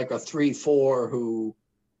who's like a 3-4 who,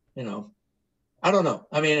 I don't know.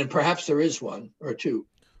 I mean, and perhaps there is one or two.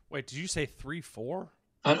 Wait, did you say 3-4?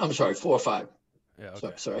 I'm sorry, 4-5. Yeah,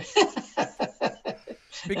 okay. Sorry.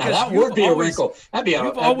 Because that would be a wrinkle.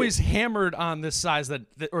 You've always hammered on this size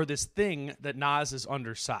or this thing that Nas is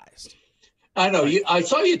undersized. I know. I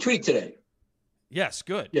saw your tweet today. Yes,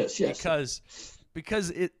 good. Yes. Because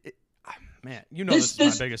it man, this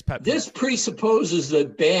is my biggest pet peeve. This presupposes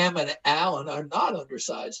that Bam and Allen are not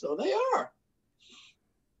undersized, though they are.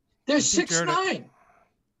 They're 6'9".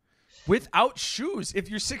 Without shoes. If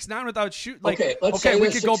you're 6'9" without shoes, okay, we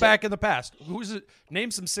could go back in the past. Name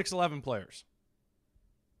some 6'11" players.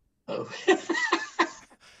 Oh.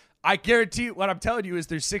 I guarantee what I'm telling you is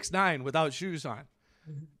they're 6'9" without shoes on.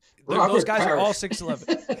 Those guys Parrish. are all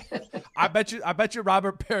 6'11". I bet you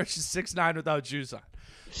Robert Parrish is 6'9" without shoes on.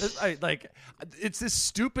 It's this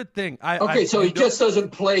stupid thing. So he just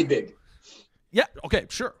doesn't play big. Yeah. Okay.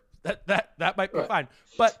 Sure. That might be fine.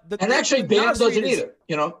 But actually, Bam doesn't either.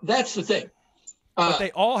 That's the thing. But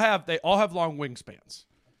they all have long wingspans,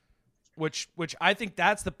 which I think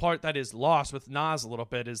that's the part that is lost with Nas a little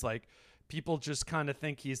bit. Is like people just kind of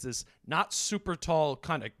think he's this not super tall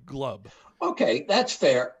kind of glub. Okay, that's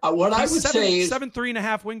fair. What I would say is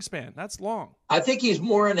 7'3.5" wingspan. That's long. I think he's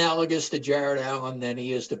more analogous to Jared Allen than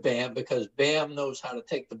he is to Bam because Bam knows how to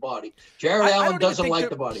take the body. Jared Allen doesn't like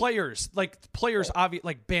the body. Players, like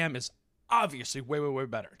Bam is obviously way, way, way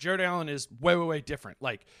better. Jared Allen is way, way, way different.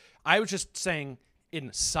 Like I was just saying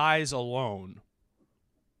in size alone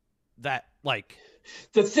that like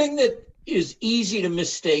the thing that is easy to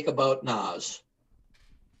mistake about Nas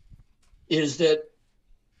is that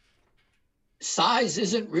size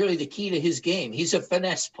isn't really the key to his game. He's a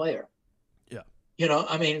finesse player. Yeah.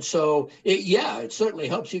 So it certainly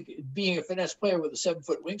helps you being a finesse player with a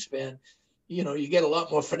 7-foot wingspan. You get a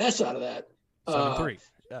lot more finesse out of that. 7'3".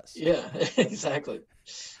 Yes. Yeah, exactly.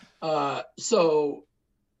 So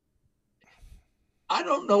I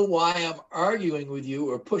don't know why I'm arguing with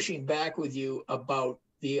you or pushing back with you about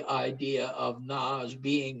the idea of Nas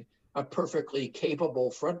being a perfectly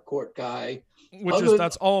capable front court guy.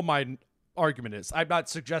 That's all my argument is. I'm not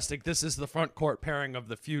suggesting this is the front court pairing of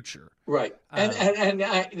the future. Right. And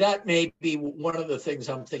that may be one of the things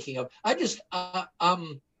I'm thinking of.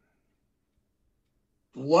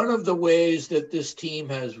 One of the ways that this team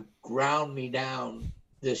has ground me down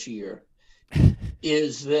this year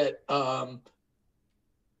is that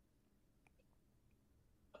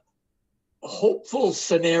hopeful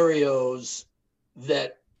scenarios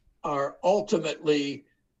that are ultimately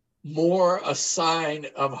more a sign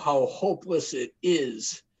of how hopeless it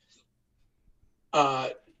is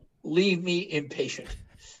leave me impatient.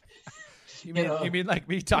 You mean like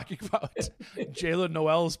me talking about Jalen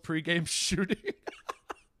Noel's pregame shooting?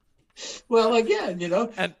 Well, again,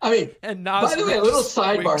 and by the way, a little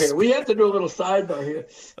sidebar here. We have to do a little sidebar here.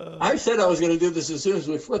 I said I was going to do this as soon as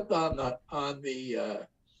we flipped on the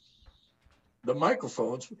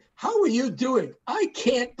microphones. How are you doing? I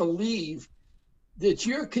can't believe that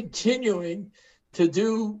you're continuing to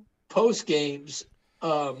do post games.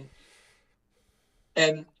 And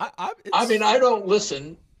I don't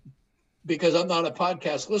listen because I'm not a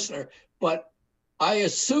podcast listener, but I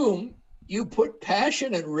assume you put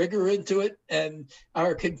passion and rigor into it and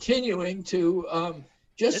are continuing to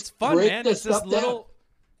just it's fun, break man. the It's stuff this little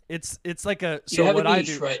down. it's like a You so have what a I niche,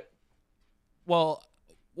 do right? Well,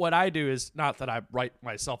 what I do is not that I write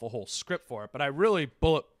myself a whole script for it, but I really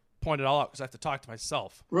bullet point it all out because I have to talk to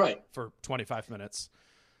myself Right. for 25 minutes.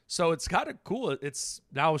 So it's kind of cool. It's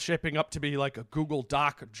now shaping up to be like a Google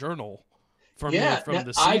Doc journal for me from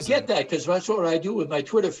the season. I get that because that's what I do with my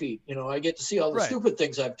Twitter feed. I get to see all the Right. stupid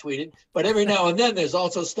things I've tweeted, but every now and then there's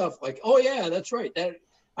also stuff like, oh yeah, that's right. That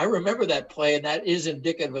I remember that play, and that is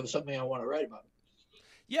indicative of something I want to write about.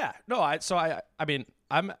 Yeah, no,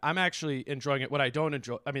 I'm actually enjoying it. What I don't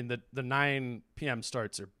enjoy, the 9 p.m.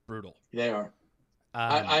 starts are brutal. They are.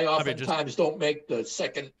 I oftentimes don't make the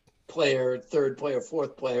second player, third player,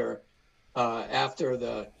 fourth player after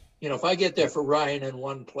the. If I get there for Ryan and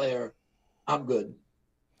one player, I'm good.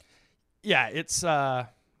 Yeah, it's a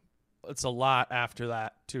lot after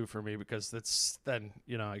that too for me because it's then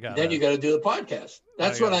I got. Then you got to do the podcast.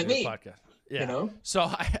 That's what I mean. Podcast. Yeah. So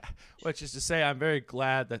which is to say, I'm very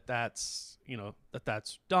glad that that's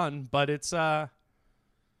done. But it's I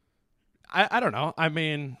don't know. I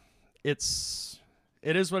mean, it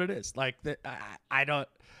is what it is. Like I don't.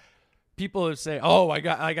 People say, "Oh,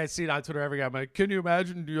 I see it on Twitter every guy." I'm like, "Can you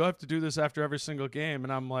imagine? Do you have to do this after every single game?"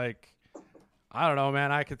 And I'm like, I don't know,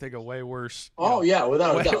 man. I could think of way worse. Yeah,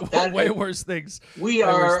 without a doubt. Way worse things. We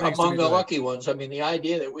are among the lucky ones. I mean, the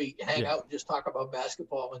idea that we hang out and just talk about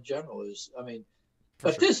basketball in general is,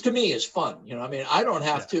 this to me is fun. I don't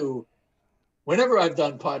have to, whenever I've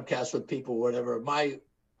done podcasts with people, whatever,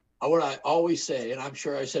 what I always say, and I'm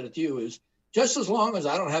sure I said it to you, is just as long as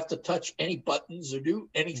I don't have to touch any buttons or do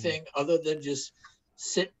anything other than just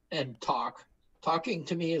sit and talk. Talking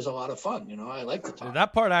to me is a lot of fun. I like to talk.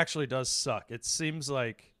 That part actually does suck. It seems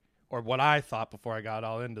like, or what I thought before I got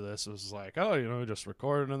all into this was like, just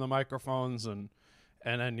recording in the microphones and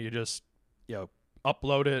then you just,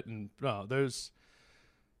 upload it. And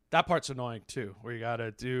that part's annoying too, where you got to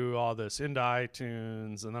do all this into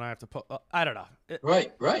iTunes and then I have to put, I don't know.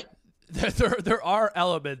 Right. There are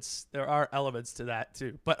elements to that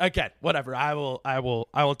too. But again, whatever. I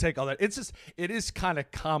will take all that. It is kind of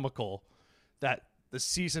comical that the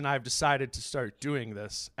season I've decided to start doing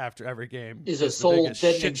this after every game is a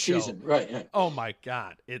soul-deadening season. Right. Oh my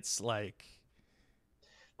God. It's like,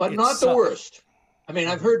 but not the worst.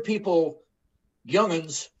 I've heard people,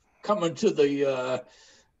 youngins, coming to the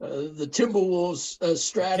Timberwolves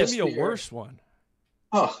stratosphere. Give me a worse one.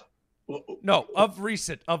 Oh, no, of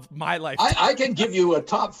my life. I can give you a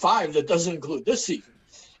top 5 that doesn't include this season.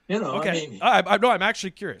 Okay. I'm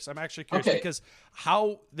actually curious. Okay. Because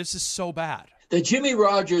how this is so bad. The Jimmy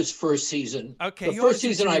Rogers first season. Okay, the first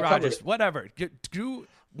season I covered. Whatever. Do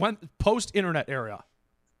one post-internet era.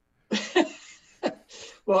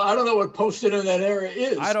 Well, I don't know what post-internet era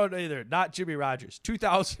is. I don't either. Not Jimmy Rogers.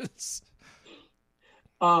 2000s.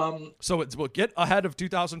 So we'll get ahead of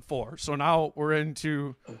 2004. So now we're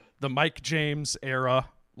into the Mike James era.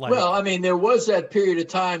 There was that period of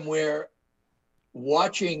time where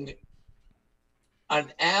watching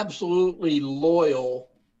an absolutely loyal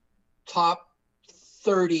top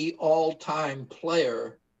 30 all-time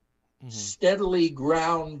player steadily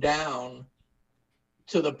ground down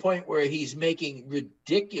to the point where he's making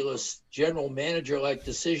ridiculous general manager-like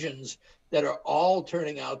decisions that are all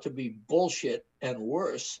turning out to be bullshit and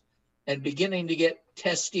worse, and beginning to get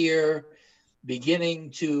testier, beginning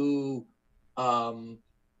to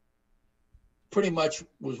pretty much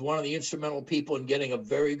was one of the instrumental people in getting a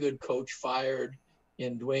very good coach fired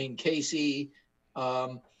in Dwayne Casey.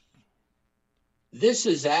 this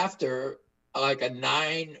is after like a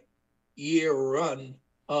 9-year run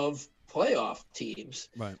of playoff teams.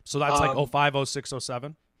 Right. So that's like 05, 06,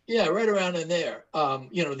 07? Yeah, right around in there.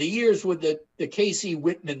 The years with the Casey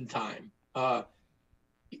Whitman time.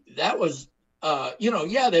 That was,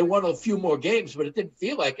 they won a few more games, but it didn't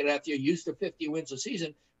feel like it after you're used to 50 wins a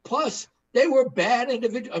season. Plus, they were bad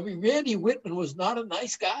individuals. I mean, Randy Whitman was not a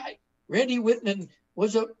nice guy. Randy Whitman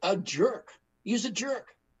was a jerk. He was a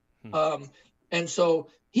jerk. And so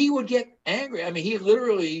he would get angry. I mean, he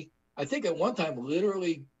literally, I think at one time,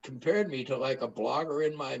 literally compared me to like a blogger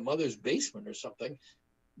in my mother's basement or something.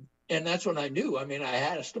 And that's when I knew. I mean, I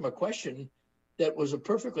asked him a question that was a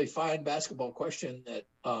perfectly fine basketball question that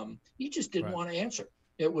he just didn't want to answer.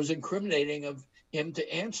 It was incriminating of him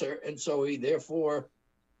to answer. And so he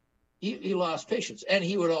lost patience. And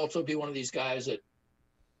he would also be one of these guys that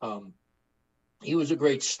he was a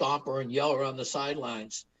great stomper and yeller on the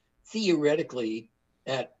sidelines, theoretically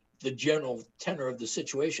at the general tenor of the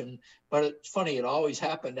situation. But it's funny, it always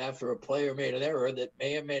happened after a player made an error that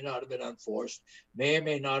may or may not have been unforced, may or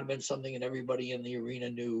may not have been something that everybody in the arena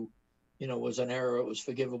knew, was an error, it was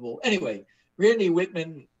forgivable. Anyway, Randy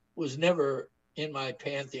Whitman was never in my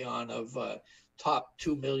pantheon of top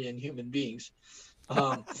 2 million human beings.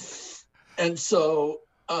 And so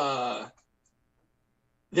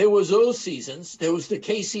there was those seasons. There was the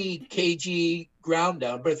KG ground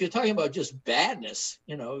down. But if you're talking about just badness,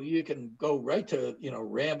 you can go right to,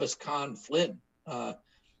 Rambus Khan Flynn. I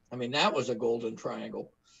mean, that was a golden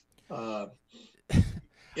triangle.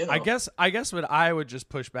 I guess what I would just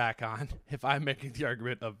push back on, if I'm making the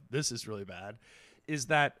argument of this is really bad, is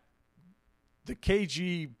that the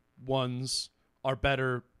KG ones are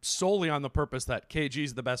better solely on the purpose that KG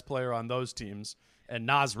is the best player on those teams and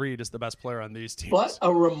Naz Reid is the best player on these teams. But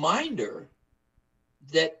a reminder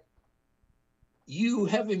that you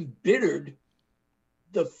have embittered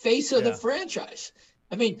the face of the franchise.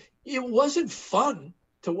 I mean, it wasn't fun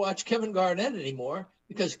to watch Kevin Garnett anymore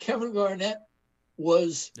because Kevin Garnett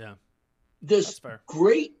was this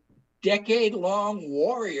great decade-long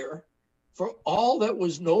warrior for all that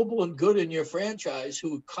was noble and good in your franchise,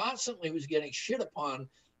 who constantly was getting shit upon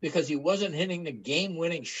because he wasn't hitting the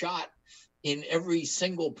game-winning shot in every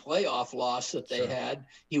single playoff loss that they had.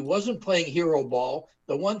 He wasn't playing hero ball.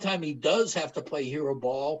 The one time he does have to play hero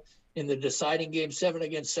ball in the deciding game 7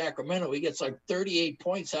 against Sacramento, he gets like 38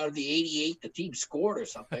 points out of the 88 the team scored or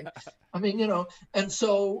something. I mean, and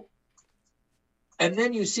so, and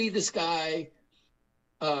then you see this guy,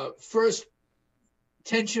 first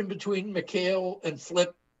tension between McHale and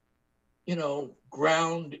Flip,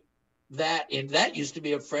 ground that, and that used to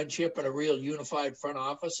be a friendship and a real unified front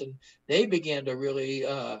office, and they began to really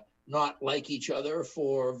not like each other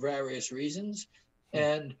for various reasons.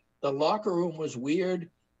 And the locker room was weird.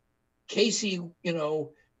 Casey, it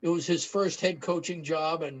was his first head coaching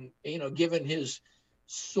job, and given his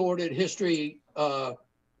sordid history,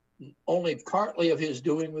 only partly of his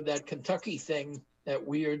doing with that Kentucky thing, that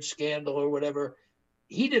weird scandal or whatever,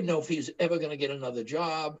 he didn't know if he was ever going to get another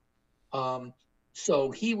job.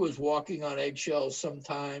 So he was walking on eggshells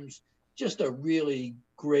sometimes. Just a really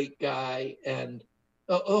great guy, and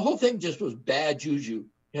the whole thing just was bad juju.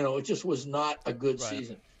 It just was not a good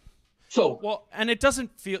season. So and it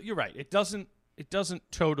doesn't feel. You're right. It doesn't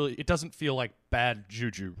feel like bad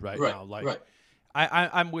juju right now. Like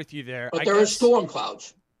I'm with you there. But there are storm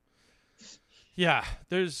clouds. Yeah,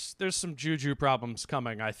 there's some juju problems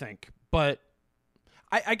coming, I think. But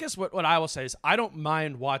I guess what I will say is I don't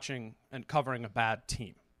mind watching and covering a bad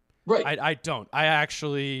team. Right. I don't. I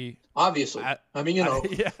actually... Obviously.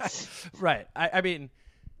 Yeah, right. I mean,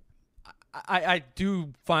 I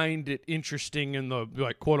do find it interesting in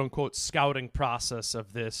the quote-unquote scouting process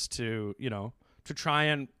of this to try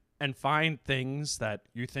and find things that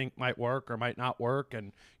you think might work or might not work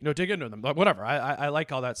and, dig into them. But whatever. I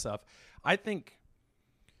like all that stuff. I think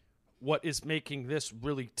what is making this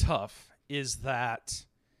really tough is that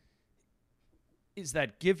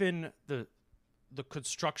given the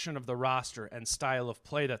construction of the roster and style of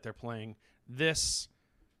play that they're playing, these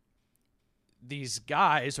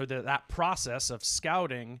guys or that process of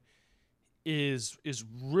scouting is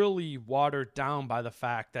really watered down by the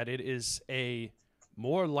fact that it is a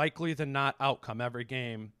more likely than not outcome every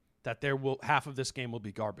game that half of this game will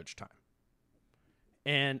be garbage time.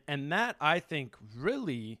 And that, I think,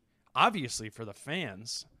 really, obviously for the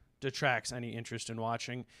fans, detracts any interest in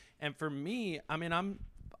watching. And for me, I mean, I'm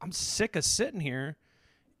sick of sitting here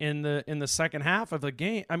in the second half of the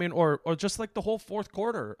game. I mean, or just like the whole fourth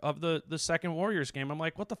quarter of the second Warriors game. I'm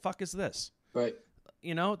like, what the fuck is this? Right.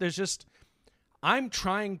 There's just, I'm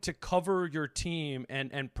trying to cover your team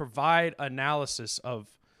and provide analysis of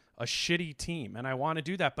a shitty team, and I want to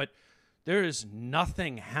do that, but there is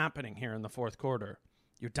nothing happening here in the fourth quarter.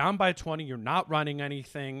 You're down by 20. You're not running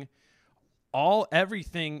anything.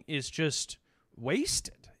 Everything is just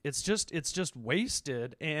wasted. It's just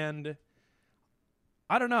wasted, and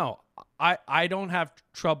I don't know. I don't have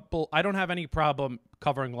trouble. I don't have any problem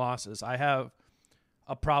covering losses. I have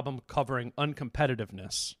a problem covering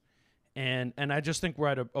uncompetitiveness, and I just think we're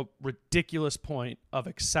at a ridiculous point of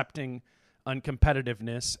accepting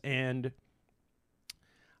uncompetitiveness, and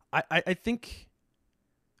I think,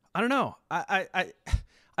 I don't know.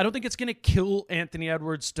 I don't think it's going to kill Anthony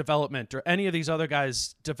Edwards' development or any of these other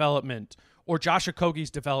guys' development or Josh Okogie's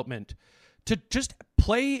development to just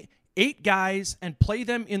play 8 guys and play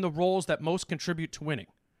them in the roles that most contribute to winning.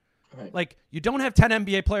 Right. Like, you don't have 10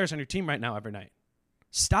 NBA players on your team right now every night.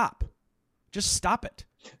 Stop. Just stop it.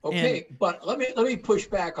 Okay, but let me push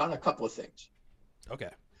back on a couple of things. Okay.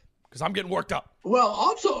 Because I'm getting worked up. Well,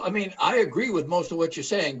 also, I mean, I agree with most of what you're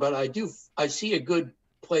saying, but I see a good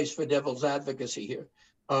place for devil's advocacy here.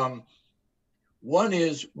 One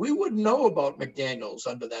is we wouldn't know about McDaniels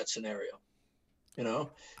under that scenario. You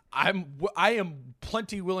know, I am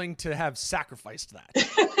plenty willing to have sacrificed that.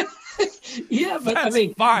 Yeah, but That's I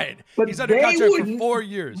mean, fine. but he's under contract for 4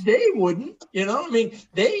 years. They wouldn't, you know. I mean,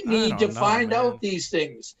 they need to find out these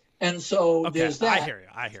things, and so there's that.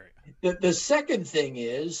 I hear you. The second thing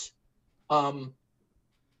is,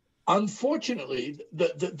 unfortunately,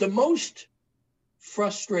 the most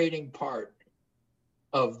frustrating part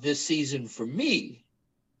of this season for me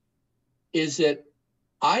is that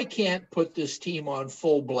I can't put this team on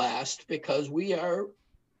full blast because we are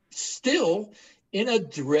still in a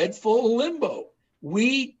dreadful limbo.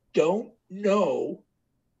 We don't know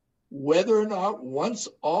whether or not, once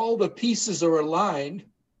all the pieces are aligned,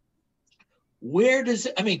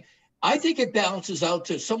 I think it balances out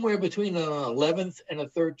to somewhere between an 11th and a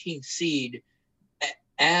 13th seed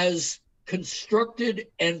as constructed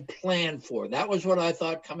and planned for. That was what I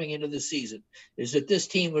thought coming into the season, is that this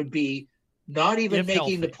team would be not even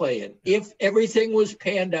making the play-in. If everything was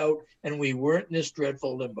panned out and we weren't in this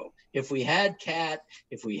dreadful limbo. If we had Cat,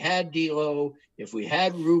 if we had D'Lo, if we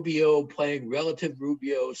had Rubio playing relative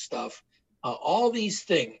Rubio stuff, all these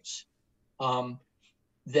things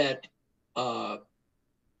that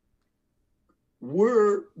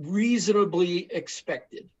were reasonably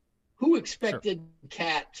expected. Who expected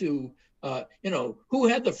Cat to, who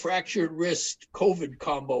had the fractured wrist COVID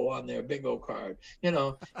combo on their bingo card,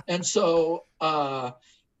 and so I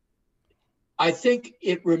think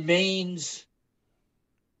it remains.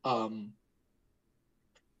 I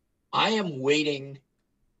am waiting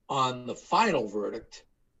on the final verdict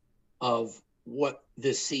of what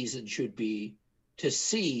this season should be to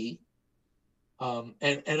see.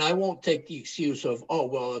 And I won't take the excuse of, oh,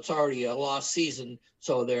 well, it's already a lost season,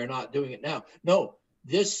 so they're not doing it now. No,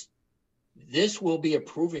 this will be a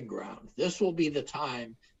proving ground. This will be the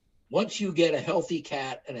time, once you get a healthy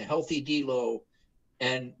Cat and a healthy D'Lo,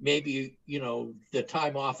 and maybe, the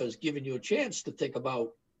time off has given you a chance to think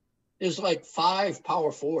about, there's like 5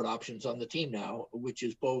 power forward options on the team now, which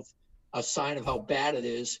is both a sign of how bad it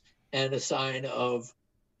is and a sign of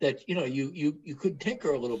that, you could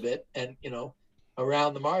tinker a little bit and,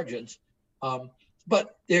 around the margins.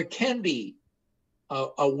 But there can be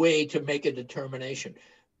a way to make a determination.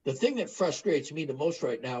 The thing that frustrates me the most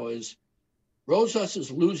right now is Rosas is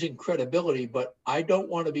losing credibility, but I don't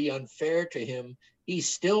want to be unfair to him. He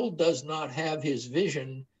still does not have his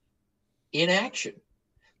vision in action.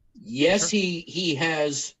 Yes, sure. He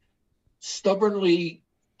has stubbornly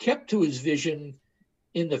kept to his vision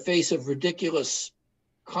in the face of ridiculous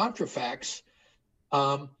contrafacts,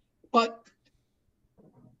 but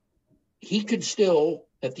he could still,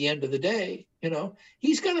 at the end of the day,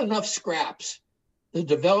 he's got enough scraps. The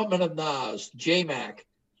development of Nas, J-Mac,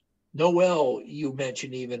 Noel, you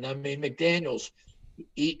mentioned even. I mean, McDaniels,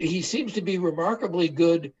 he seems to be remarkably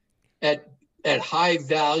good at high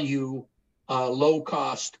value, low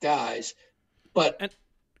cost guys. But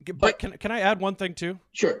can I add one thing too?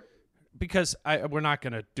 Sure. Because we're not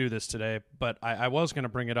going to do this today, but I was going to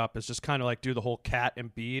bring it up as just kind of like do the whole Cat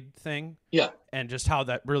and Embiid thing. Yeah. And just how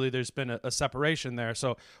that really there's been a separation there.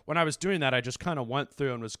 So when I was doing that, I just kind of went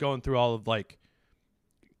through and was going through all of like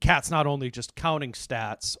Cat's not only just counting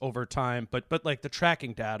stats over time, but like the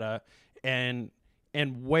tracking data and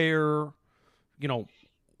where,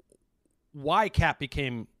 why Cat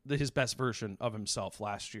became his best version of himself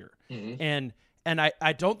last year. Mm-hmm. And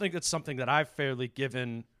I don't think it's something that I've fairly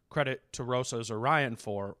given credit to Rosas or Ryan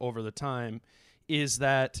for over the time, is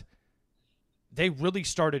that they really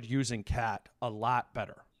started using Cat a lot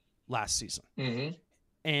better last season. Mm-hmm.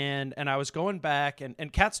 And I was going back,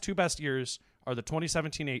 and Cat's two best years are the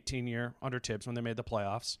 2017-18 year under Tibbs when they made the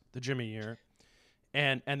playoffs, the Jimmy year,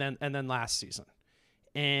 and then last season.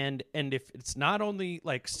 And if it's not only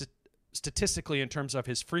like statistically in terms of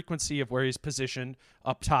his frequency of where he's positioned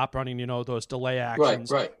up top running, those delay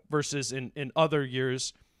actions right. versus in other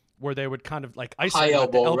years where they would kind of like High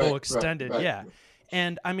isolate the elbow right, extended. right. Yeah.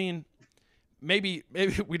 And I mean, maybe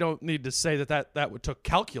we don't need to say that would took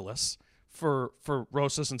calculus for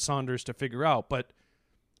Rosas and Saunders to figure out, but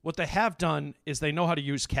what they have done is they know how to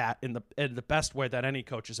use Cat in the best way that any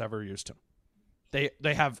coach has ever used him.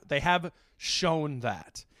 They have shown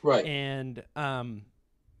that. Right. And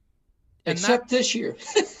except this year.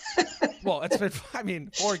 Well, it's been 4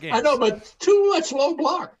 games. I know, but too much low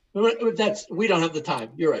block. We don't have the time.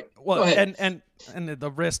 You're right. Well, go ahead. And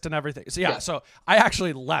the wrist and everything. So yeah. So I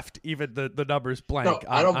actually left even the numbers blank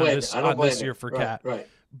on this year for Cat. Right.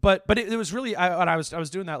 But it was really when I was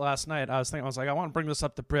doing that last night. I was like, I want to bring this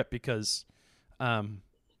up to Britt because,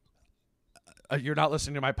 you're not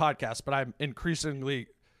listening to my podcast, but I'm increasingly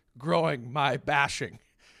growing my bashing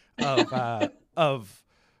of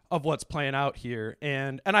what's playing out here,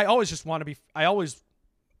 and I always just want to be. I always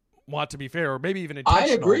want to be fair, or maybe even intentional.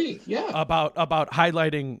 I agree. Yeah. About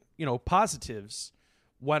highlighting positives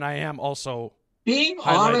when I am also being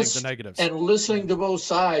highlighting honest the negatives and listening to both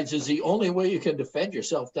sides is the only way you can defend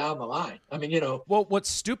yourself down the line. I mean, Well, what's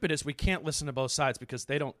stupid is we can't listen to both sides because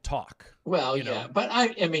they don't talk. Well, yeah, but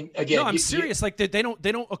I mean, again, no, I'm serious. Like they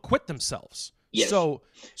don't acquit themselves. Yes.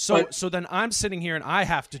 So then I'm sitting here and I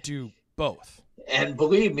have to do both. And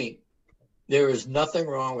believe me, there is nothing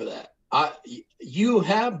wrong with that. You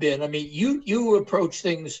have been. I mean, you approach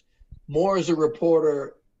things more as a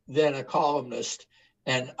reporter than a columnist,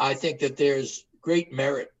 and I think that there's great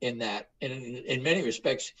merit in that. And in many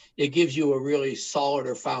respects, it gives you a really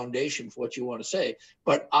solider foundation for what you want to say.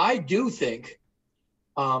 But I do think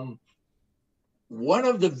one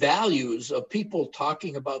of the values of people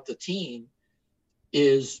talking about the team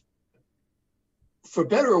is, for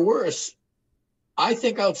better or worse, I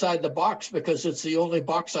think outside the box because it's the only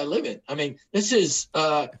box I live in. I mean, this is,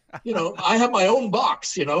 I have my own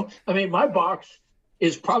box, I mean, my box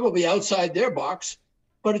is probably outside their box,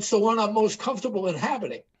 but it's the one I'm most comfortable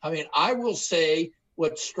inhabiting. I mean, I will say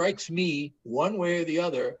what strikes me one way or the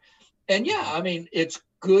other. And yeah, I mean, it's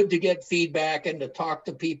good to get feedback and to talk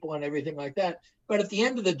to people and everything like that. But at the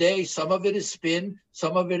end of the day, some of it is spin,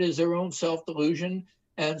 some of it is their own self-delusion,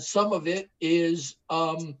 and some of it is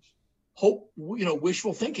hope,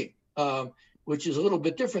 wishful thinking, which is a little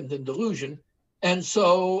bit different than delusion. And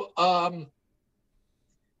so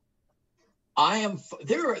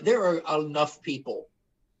there are enough people.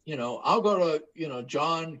 I'll go to,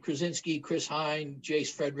 John Krasinski, Chris Hine, Jace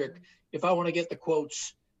Frederick. If I want to get the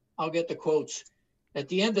quotes, I'll get the quotes. At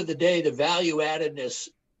the end of the day, the value addedness,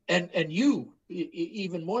 and you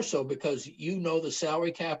even more so because the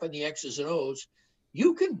salary cap and the X's and O's,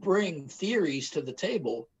 you can bring theories to the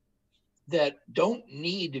table that don't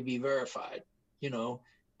need to be verified. You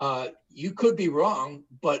could be wrong,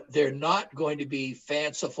 but they're not going to be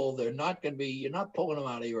fanciful. They're not going to be, you're not pulling them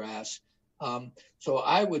out of your ass. So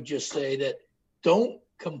I would just say that don't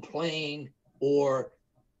complain or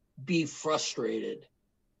be frustrated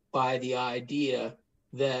by the idea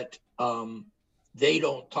that they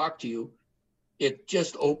don't talk to you. It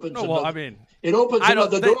just opens another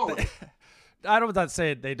door. I don't want to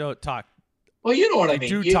say they don't talk. Well, you know what I mean. They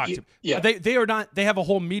do talk to. Yeah. They are not. They have a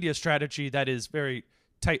whole media strategy that is very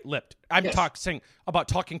tight-lipped. I'm saying about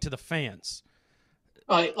talking to the fans.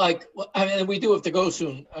 We do have to go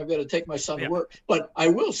soon. I've got to take my son to work. But I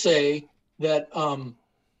will say that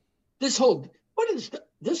this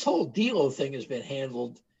whole D'Lo thing has been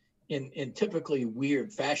handled in typically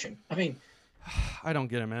weird fashion. I mean, I don't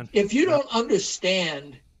get it, man. If you don't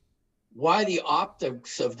understand why the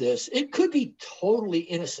optics of this, it could be totally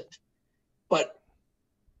innocent, but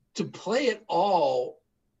to play it all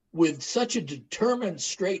with such a determined,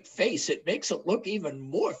 straight face, it makes it look even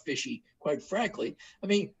more fishy, quite frankly. I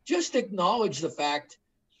mean, just acknowledge the fact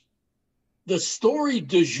the story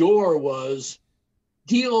du jour was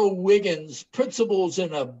D'Lo Wiggins, principals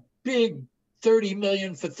in a big 30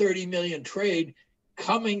 million for 30 million trade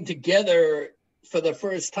coming together for the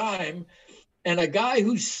first time. And a guy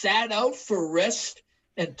who sat out for rest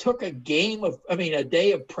and took a day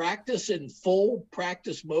of practice in full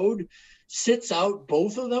practice mode, sits out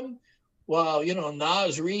both of them while,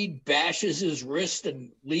 Naz Reid bashes his wrist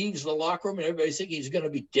and leaves the locker room and everybody's thinking he's going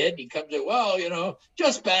to be dead. He comes in,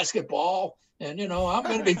 just basketball. And, I'm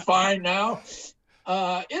going to be fine now.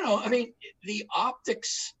 I mean, the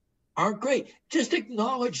optics aren't great. Just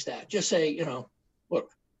acknowledge that. Just say,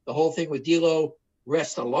 look, the whole thing with D'Lo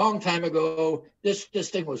rest a long time ago. This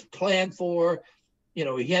thing was planned for.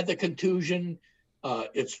 He had the contusion.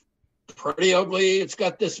 It's pretty ugly. It's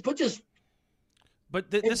got this, but just. But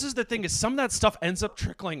this is the thing: is some of that stuff ends up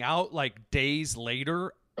trickling out like days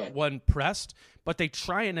later when pressed, but they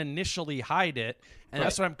try and initially hide it, and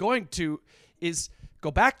that's what I'm going to go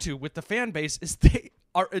back to with the fan base is they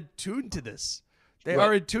are attuned to this. They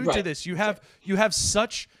are attuned to this. You have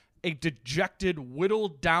such a dejected,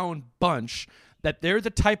 whittled down bunch that they're the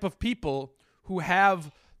type of people who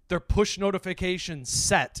have their push notifications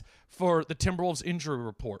set for the Timberwolves injury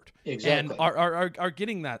report and are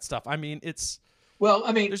getting that stuff. I mean, it's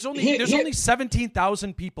there's only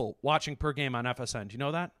 17,000 people watching per game on FSN. Do you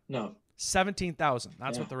know that? No. 17,000.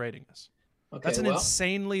 That's what the rating is. Okay, that's an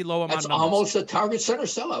insanely low amount of numbers. That's almost a Target Center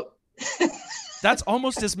sellout. That's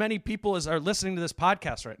almost as many people as are listening to this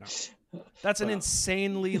podcast right now. That's an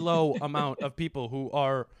insanely low amount of people who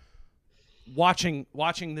are watching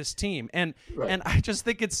this team. And I just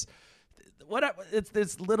think it's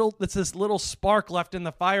this little spark left in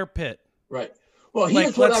the fire pit. Right. Well,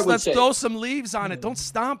 here's what I would say. Let's throw some leaves on it. Don't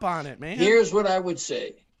stomp on it, man. Here's what I would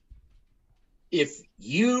say. If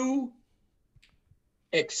you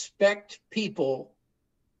expect people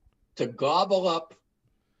to gobble up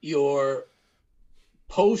your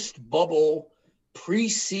post-bubble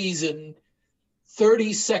preseason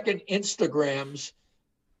 30-second Instagrams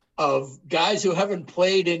of guys who haven't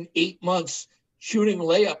played in 8 months shooting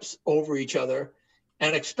layups over each other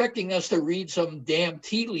and expecting us to read some damn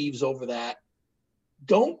tea leaves over that,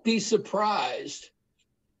 don't be surprised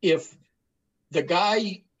if the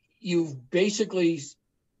guy you've basically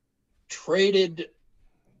traded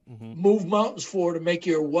move mountains for to make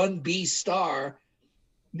your 1B star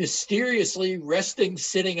mysteriously resting,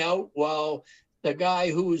 sitting out while the guy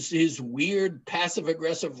who's his weird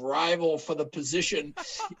passive-aggressive rival for the position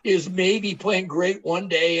is maybe playing great one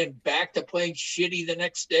day and back to playing shitty the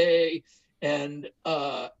next day. And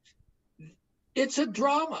it's a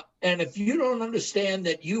drama. And if you don't understand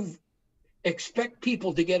that you expect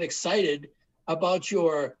people to get excited about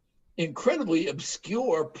your incredibly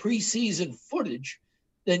obscure preseason footage,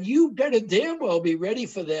 then you better damn well be ready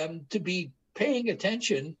for them to be paying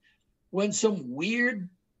attention when some weird,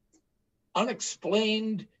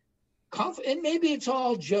 unexplained, and maybe it's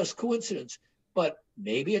all just coincidence, but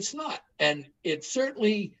maybe it's not. And it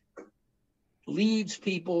certainly leads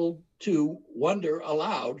people to wonder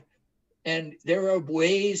aloud. And there are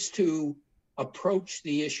ways to approach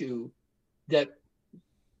the issue that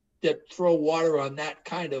throw water on that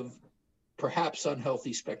kind of perhaps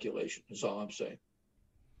unhealthy speculation, is all I'm saying.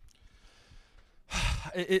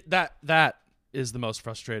 That is the most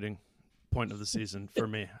frustrating point of the season for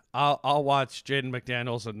me. I'll watch Jaden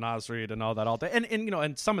McDaniels and Naz Reid and all that all day,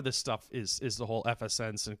 and some of this stuff is the whole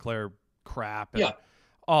FSN Sinclair crap and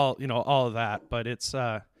all of that. But it's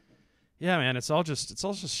man, it's all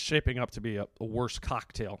just shaping up to be a worse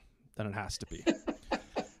cocktail than it has to be.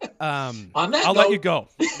 I'll let you go.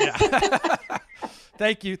 Yeah.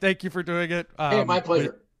 Thank you for doing it. Hey, my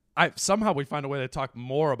pleasure. Somehow we find a way to talk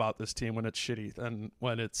more about this team when it's shitty than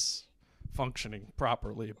when it's functioning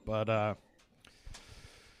properly. But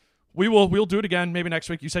we'll do it again maybe next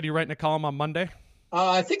week. You said you're writing a column on Monday?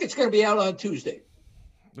 I think it's going to be out on Tuesday.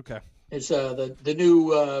 Okay. It's the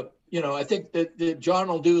new I think that John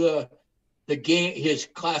will do the game, his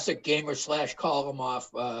classic gamer / column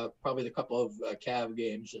off probably the couple of Cav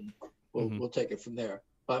games, and we'll take it from there.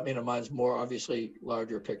 But mine's more obviously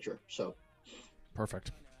larger picture. So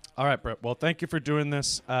perfect. All right, Britt. Well, thank you for doing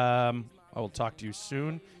this. I will talk to you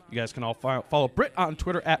soon. You guys can all follow Britt on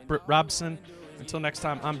Twitter at Britt Robson. Until next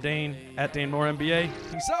time, I'm Dane at Dane Moore NBA.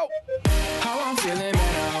 Peace out. How I'm feeling, man,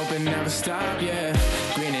 I hope it never stop, yeah.